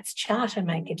human rights charter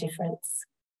make a difference?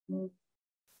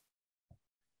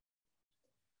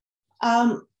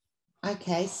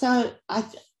 Okay, so I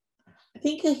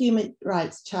think a human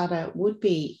rights charter would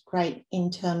be great in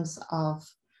terms of,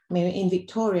 I mean, in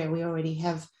Victoria, we already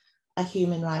have a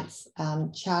human rights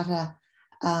charter,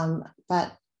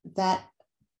 but that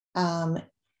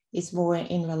is more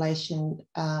in relation,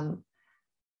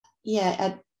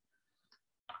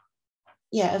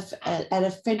 at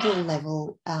a federal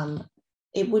level.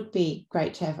 It would be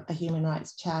great to have a human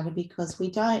rights charter, because we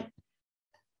don't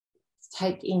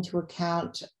take into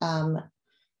account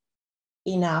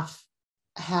enough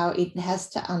how it has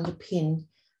to underpin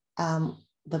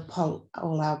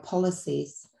all our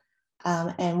policies.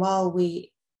 And while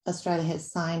Australia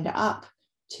has signed up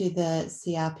to the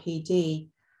CRPD,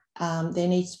 there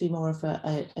needs to be more of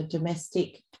a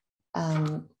domestic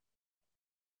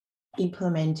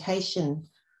implementation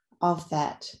of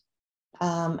that.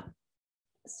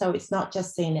 So it's not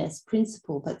just seen as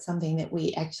principle, but something that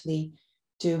we actually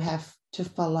do have to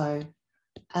follow.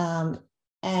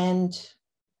 And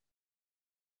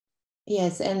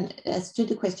yes, and as to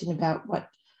the question about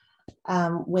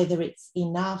whether it's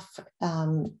enough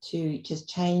to just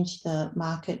change the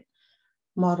market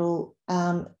model,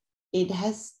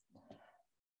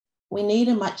 we need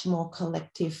a much more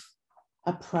collective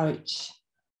approach.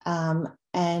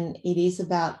 And it is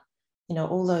about, you know,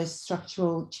 all those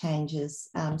structural changes.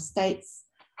 States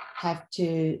have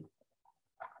to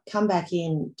come back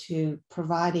into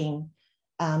providing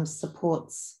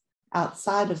supports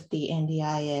outside of the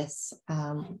NDIS,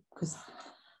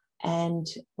 and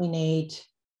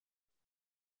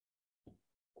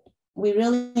we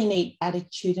really need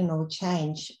attitudinal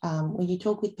change. When you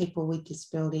talk with people with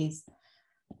disabilities,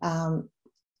 they'll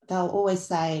always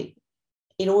say,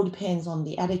 it all depends on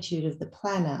the attitude of the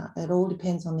planner. It all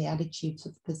depends on the attitudes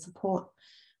of the support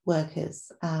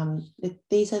workers.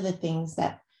 These are the things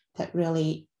that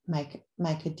really make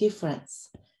a difference.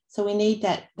 So we need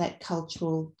that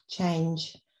cultural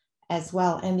change as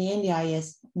well. And the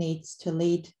NDIS needs to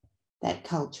lead that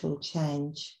cultural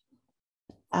change.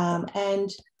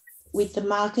 And with the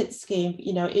market scheme,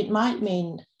 it might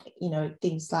mean,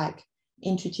 things like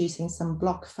introducing some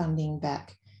block funding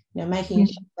back, making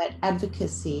sure that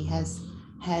advocacy has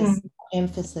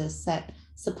emphasis, that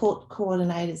support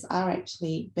coordinators are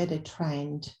actually better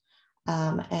trained,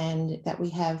 and that we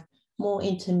have more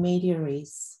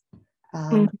intermediaries,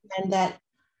 and that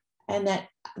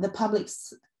the public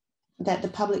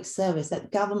service,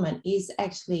 that government is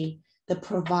actually the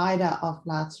provider of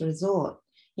last resort,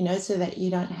 so that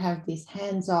you don't have this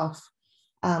hands-off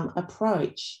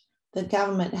approach. The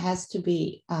government has to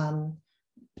be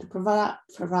the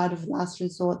provider of last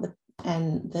resort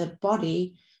and the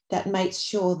body that makes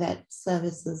sure that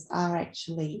services are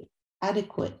actually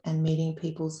adequate and meeting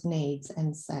people's needs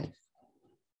and safe.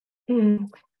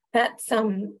 That's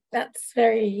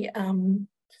very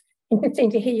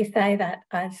interesting to hear you say that.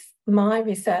 As my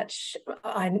research,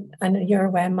 I know you're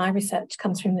aware, my research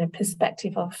comes from the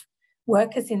perspective of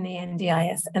workers in the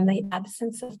NDIS, and the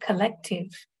absence of collective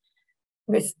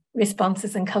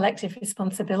responses and collective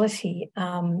responsibility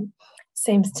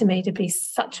seems to me to be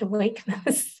such a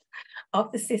weakness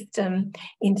of the system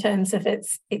in terms of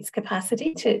its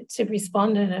capacity to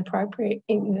respond and appropriate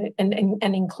and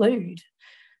include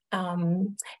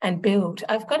and build.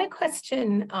 I've got a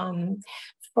question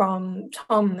from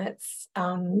Tom that's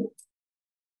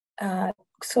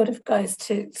sort of goes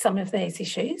to some of these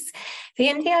issues. The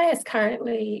NDIS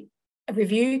a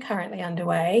review currently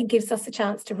underway gives us a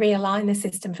chance to realign the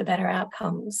system for better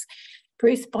outcomes.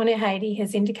 Bruce Bonihady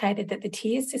has indicated that the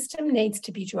tier system needs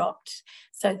to be dropped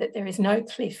so that there is no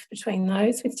cliff between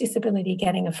those with disability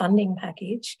getting a funding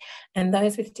package and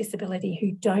those with disability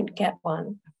who don't get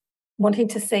one. Wanting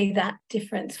to see that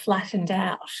difference flattened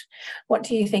out. What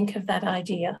do you think of that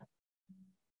idea?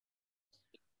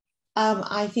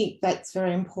 I think that's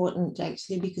very important,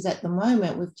 actually, because at the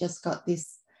moment we've just got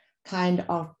this kind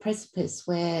of precipice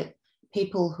where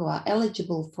people who are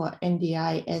eligible for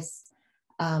NDIS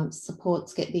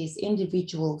supports get these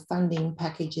individual funding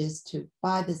packages to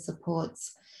buy the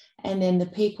supports, and then the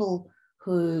people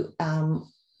who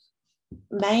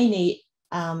may need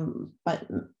but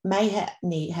may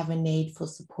have a need for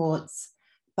supports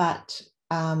but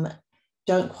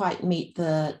don't quite meet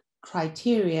the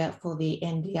criteria for the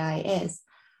NDIS,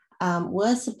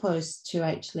 we're supposed to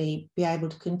actually be able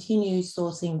to continue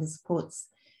sourcing the supports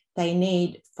they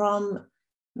need from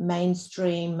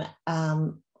mainstream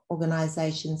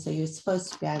organisations. So you're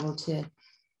supposed to be able to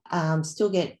still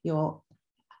get your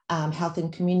health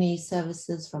and community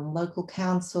services from local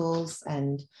councils,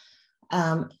 and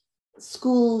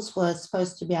schools were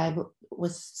supposed to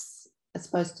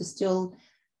still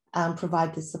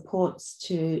provide the supports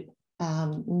to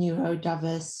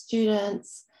neurodiverse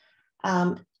students.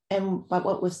 But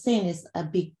what we've seen is a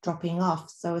big dropping off.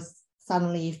 So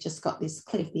suddenly you've just got this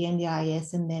cliff, the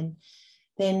NDIS, and then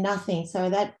nothing. So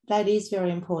that is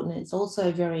very important. It's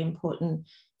also very important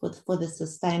for the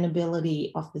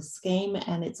sustainability of the scheme.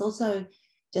 And it's also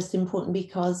just important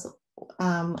because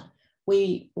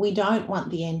we don't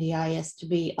want the NDIS to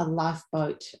be a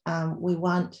lifeboat. We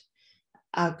want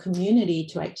our community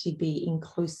to actually be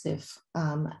inclusive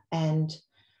and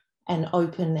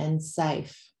open and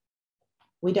safe.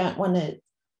 We don't want the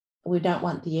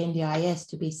NDIS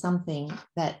to be something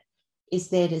that is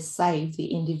there to save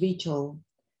the individual.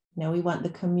 We want the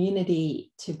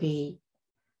community to be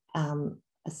a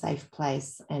safe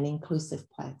place, an inclusive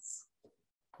place.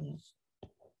 Yeah.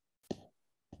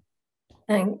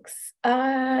 Thanks.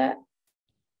 A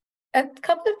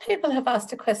couple of people have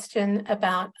asked a question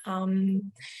about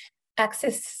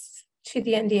access to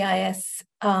the NDIS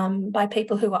by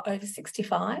people who are over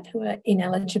 65, who are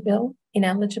ineligible.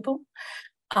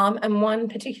 And one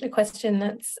particular question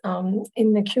that's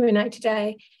in the Q&A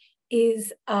today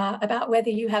is about whether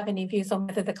you have any views on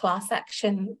whether the class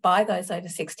action by those over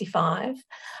 65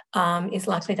 is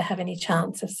likely to have any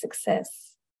chance of success.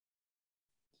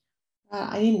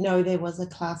 I didn't know there was a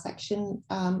class action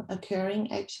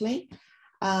occurring, actually.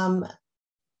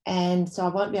 And so I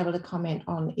won't be able to comment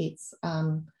on its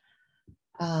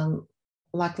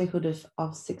likelihood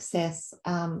of success,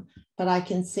 but I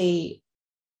can see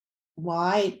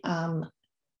why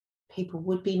people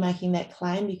would be making that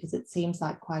claim, because it seems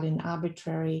like quite an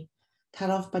arbitrary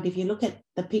cutoff. But if you look at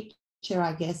the picture,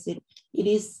 I guess it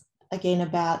is again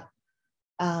about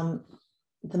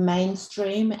the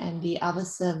mainstream and the other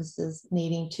services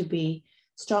needing to be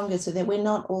stronger, so that we're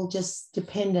not all just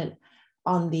dependent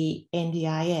on the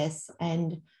NDIS.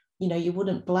 And you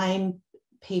wouldn't blame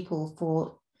people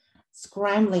for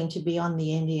scrambling to be on the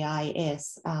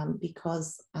NDIS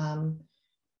because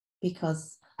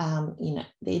you know,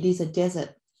 it is a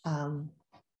desert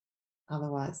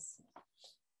otherwise.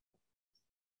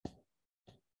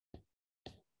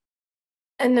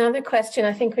 Another question,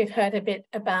 I think we've heard a bit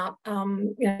about,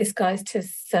 you know, this goes to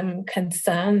some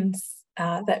concerns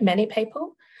that many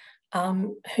people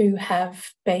who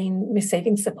have been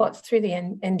receiving support through the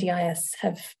NDIS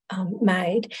have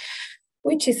made,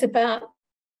 which is about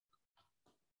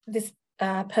this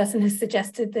person has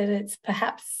suggested that it's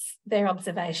perhaps their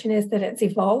observation is that it's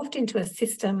evolved into a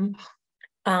system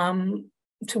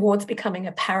towards becoming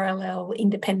a parallel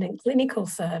independent clinical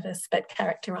service, but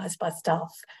characterised by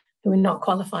staff who are not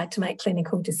qualified to make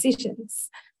clinical decisions,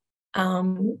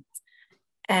 and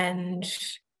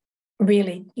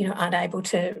really, you know, aren't able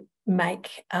to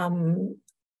make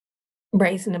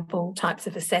reasonable types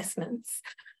of assessments,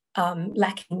 and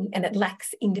it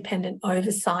lacks independent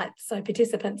oversight, so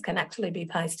participants can actually be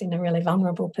placed in a really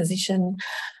vulnerable position,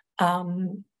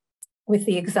 with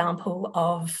the example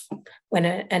of when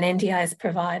an NDIS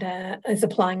provider is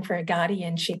applying for a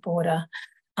guardianship order,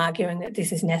 arguing that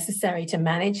this is necessary to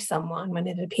manage someone when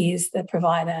it appears the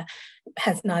provider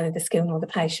has neither the skill nor the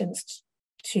patience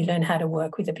to learn how to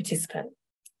work with a participant.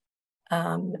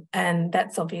 And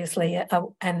that's obviously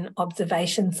an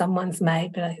observation someone's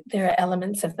made, but there are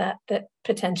elements of that that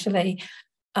potentially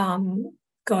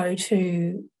go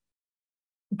to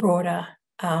broader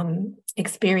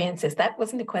experiences. That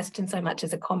wasn't a question so much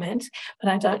as a comment,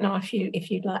 but I don't know if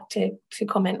you'd like to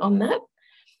comment on that.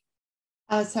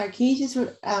 Sorry, can you just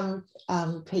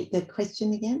repeat the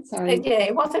question again? Sorry. Yeah,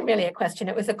 it wasn't really a question.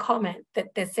 It was a comment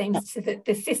that that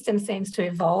the system seems to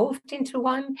have evolved into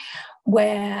one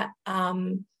where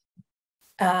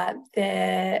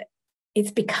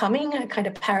it's becoming a kind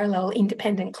of parallel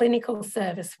independent clinical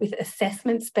service with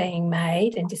assessments being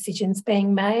made and decisions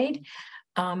being made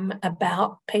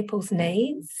about people's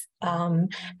needs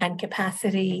and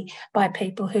capacity by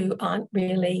people who aren't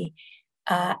really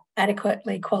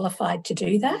adequately qualified to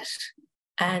do that,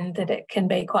 and that it can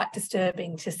be quite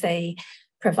disturbing to see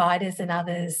providers and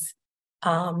others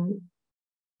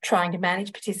trying to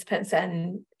manage participants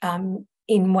and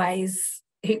in ways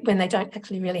when they don't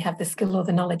actually really have the skill or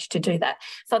the knowledge to do that.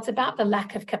 So it's about the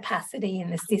lack of capacity in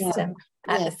the system.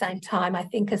 Yeah. At the same time, I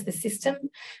think as the system,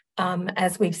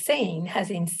 as we've seen, has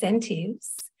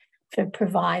incentives for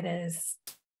providers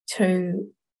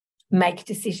to make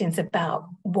decisions about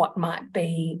what might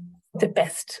be the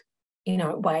best, you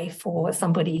know, way for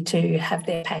somebody to have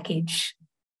their package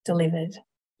delivered.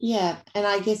 Yeah, and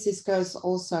I guess this goes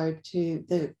also to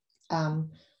the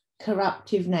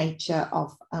corruptive nature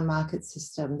of a market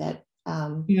system that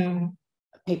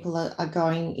people are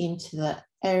going into the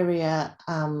area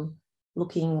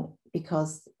looking,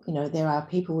 because, you know, there are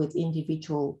people with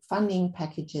individual funding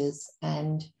packages,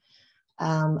 and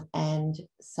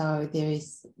so there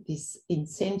is this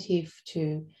incentive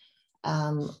to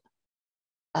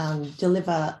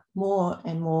deliver more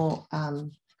and more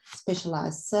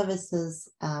specialised services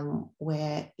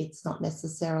where it's not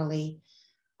necessarily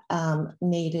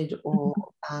needed or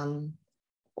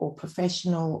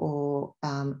professional or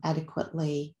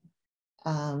adequately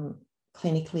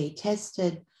clinically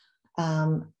tested,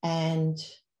 and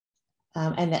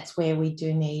that's where we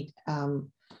do need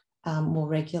more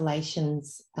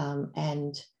regulations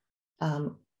and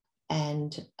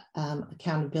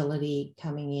accountability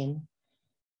coming in.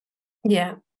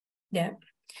 Yeah, yeah.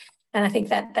 And I think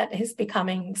that is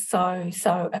becoming so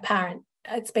apparent.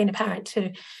 It's been apparent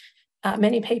to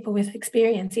many people with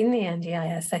experience in the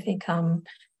NDIS. I think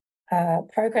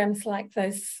programs like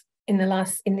those in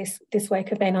this week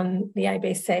have been on the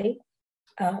ABC,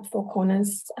 Four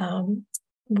Corners,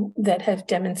 that have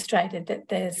demonstrated that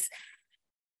there's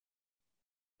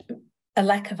a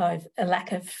lack of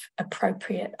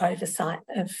appropriate oversight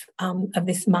of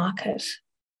this market,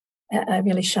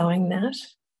 really showing that.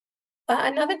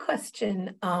 Another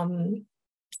question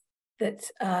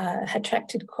that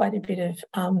attracted quite a bit of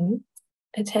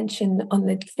attention on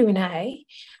the Q&A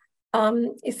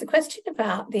is the question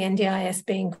about the NDIS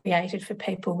being created for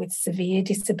people with severe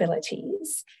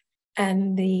disabilities,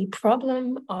 and the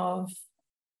problem of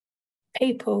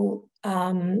people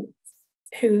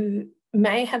who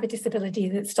may have a disability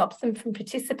that stops them from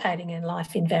participating in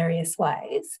life in various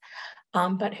ways,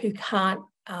 but who can't,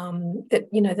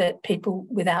 that people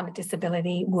without a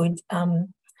disability would,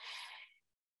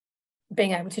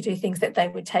 being able to do things that they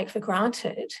would take for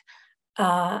granted,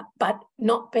 but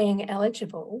not being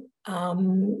eligible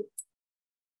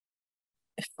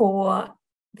for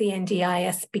the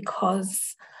NDIS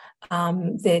because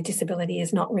their disability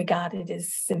is not regarded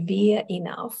as severe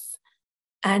enough.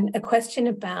 And a question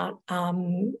about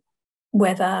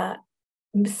whether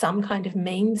some kind of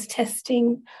means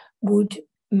testing would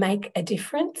make a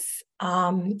difference,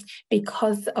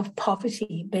 because of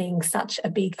poverty being such a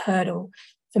big hurdle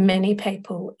for many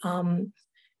people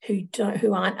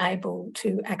who aren't able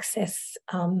to access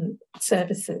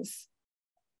services.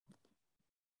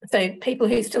 So people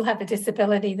who still have a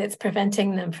disability that's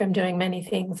preventing them from doing many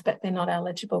things, but they're not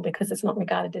eligible because it's not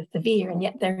regarded as severe, and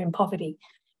yet they're in poverty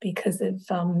because of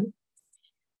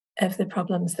the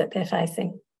problems that they're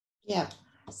facing. Yeah.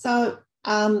 So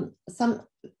the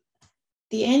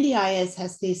NDIS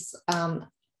has this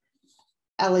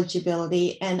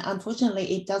eligibility, and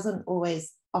unfortunately it doesn't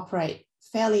always operate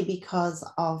fairly because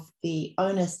of the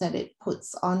onus that it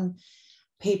puts on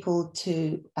people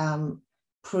to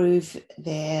prove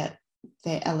their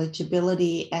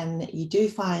eligibility. And you do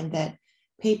find that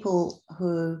people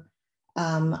who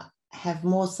have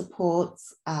more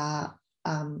supports are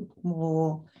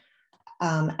more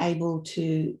able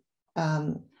to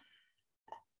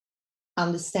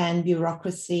understand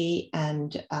bureaucracy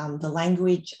and the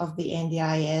language of the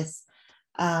NDIS,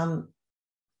 are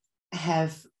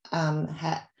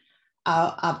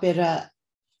better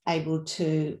able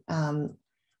to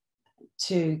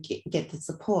get the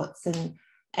supports, and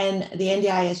the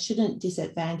NDIS shouldn't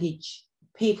disadvantage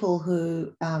people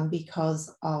who,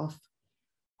 because of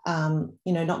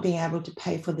not being able to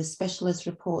pay for the specialist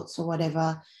reports or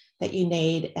whatever that you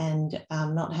need, and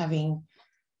not having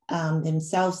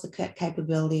themselves the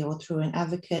capability, or through an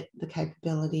advocate the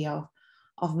capability of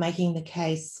making the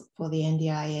case for the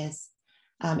NDIS.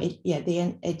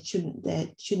 There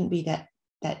shouldn't be that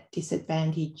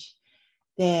disadvantage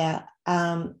there.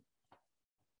 The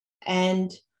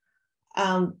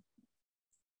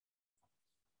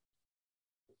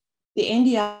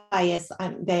NDIS,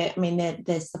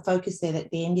 there's the focus there that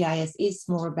the NDIS is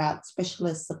more about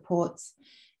specialist supports,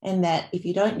 and that if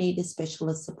you don't need the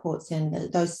specialist supports, then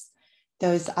the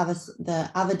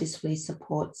other disability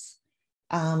supports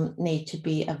need to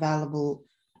be available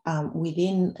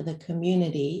within the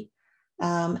community.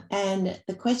 And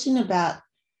the question about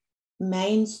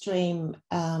mainstream,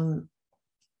 the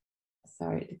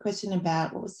question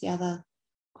about, what was the other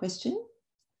question?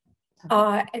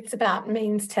 It's about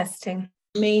means testing.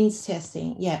 Means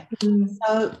testing, yeah.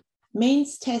 So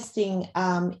means testing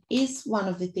is one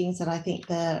of the things that I think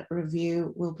the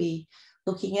review will be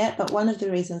looking at, but one of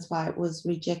the reasons why it was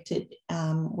rejected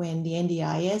when the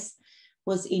NDIS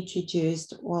was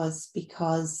introduced was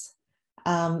because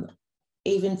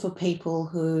even for people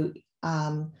who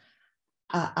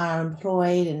are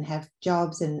employed and have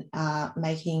jobs and are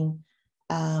making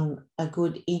a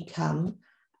good income,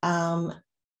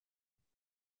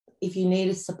 if you need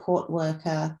a support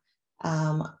worker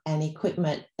and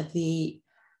equipment, the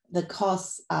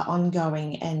costs are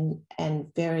ongoing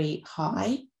and very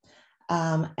high,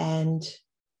 and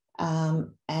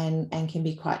can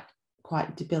be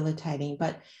quite debilitating.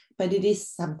 But it is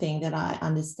something that I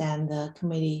understand the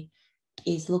committee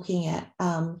is looking at,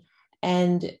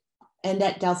 and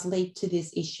that does lead to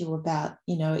this issue about,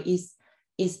 is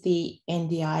the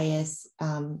NDIS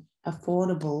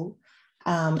affordable?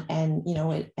 And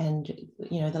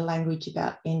the language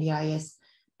about NDIS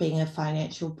being a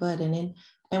financial burden,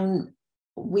 and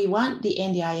we want the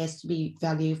NDIS to be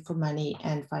value for money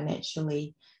and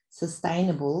financially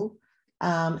sustainable,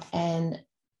 and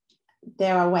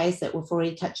there are ways that we've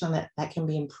already touched on that can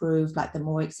be improved, like the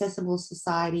more accessible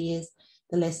society is,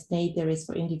 the less need there is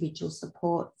for individual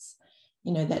supports,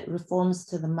 that reforms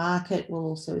to the market will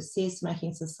also assist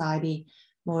making society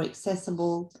more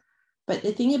accessible. But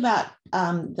the thing about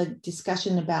the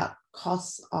discussion about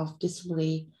costs of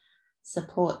disability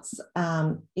supports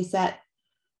is that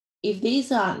if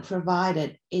these aren't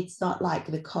provided, it's not like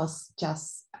the cost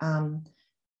just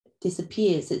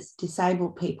disappears. It's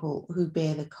disabled people who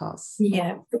bear the costs.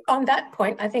 Yeah, on that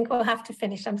point, I think we'll have to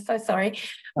finish. I'm so sorry.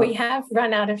 Oh. We have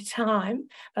run out of time,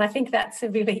 but I think that's a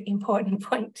really important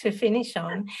point to finish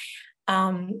on.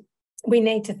 We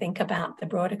need to think about the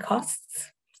broader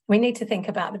costs. We need to think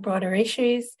about the broader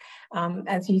issues.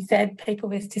 As you said, people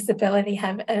with disability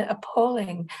have an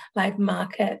appalling labour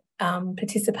market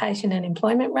participation and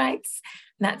employment rates.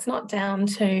 And that's not down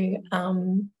to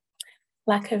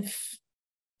lack of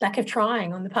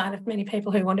trying on the part of many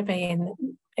people who want to be in,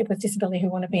 people with disability who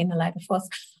want to be in the labour force.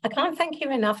 I can't thank you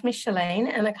enough, Micheline,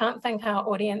 and I can't thank our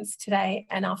audience today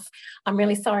enough. I'm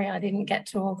really sorry I didn't get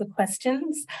to all the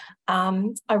questions.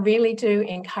 I really do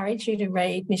encourage you to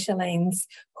read Micheline's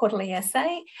quarterly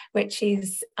essay, which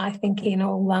is, I think, in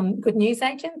all good news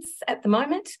agents at the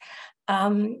moment.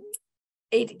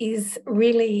 It is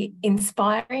really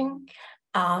inspiring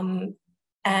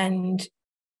and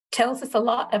tells us a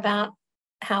lot about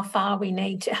how far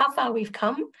we've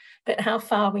come, but how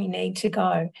far we need to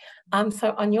go.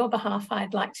 So on your behalf,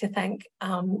 I'd like to thank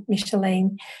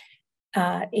Micheline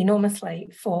enormously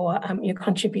for your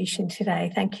contribution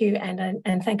today. Thank you,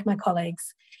 and thank my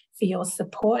colleagues for your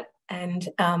support. And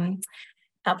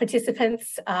our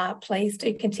participants, please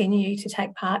do continue to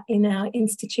take part in our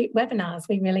Institute webinars.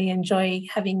 We really enjoy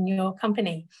having your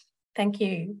company. Thank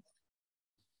you.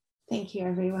 Thank you,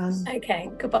 everyone. Okay,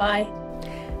 goodbye.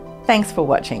 Thanks for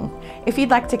watching. If you'd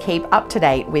like to keep up to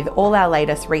date with all our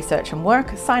latest research and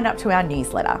work, sign up to our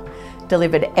newsletter.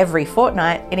 Delivered every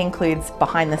fortnight, it includes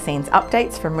behind-the-scenes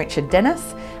updates from Richard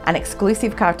Dennis, an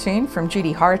exclusive cartoon from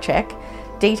Judy Horacek,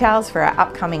 details for our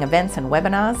upcoming events and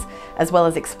webinars, as well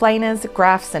as explainers,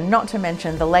 graphs, and not to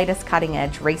mention the latest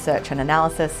cutting-edge research and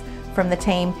analysis from the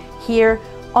team here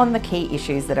on the key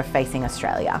issues that are facing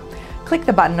Australia. Click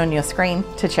the button on your screen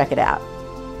to check it out.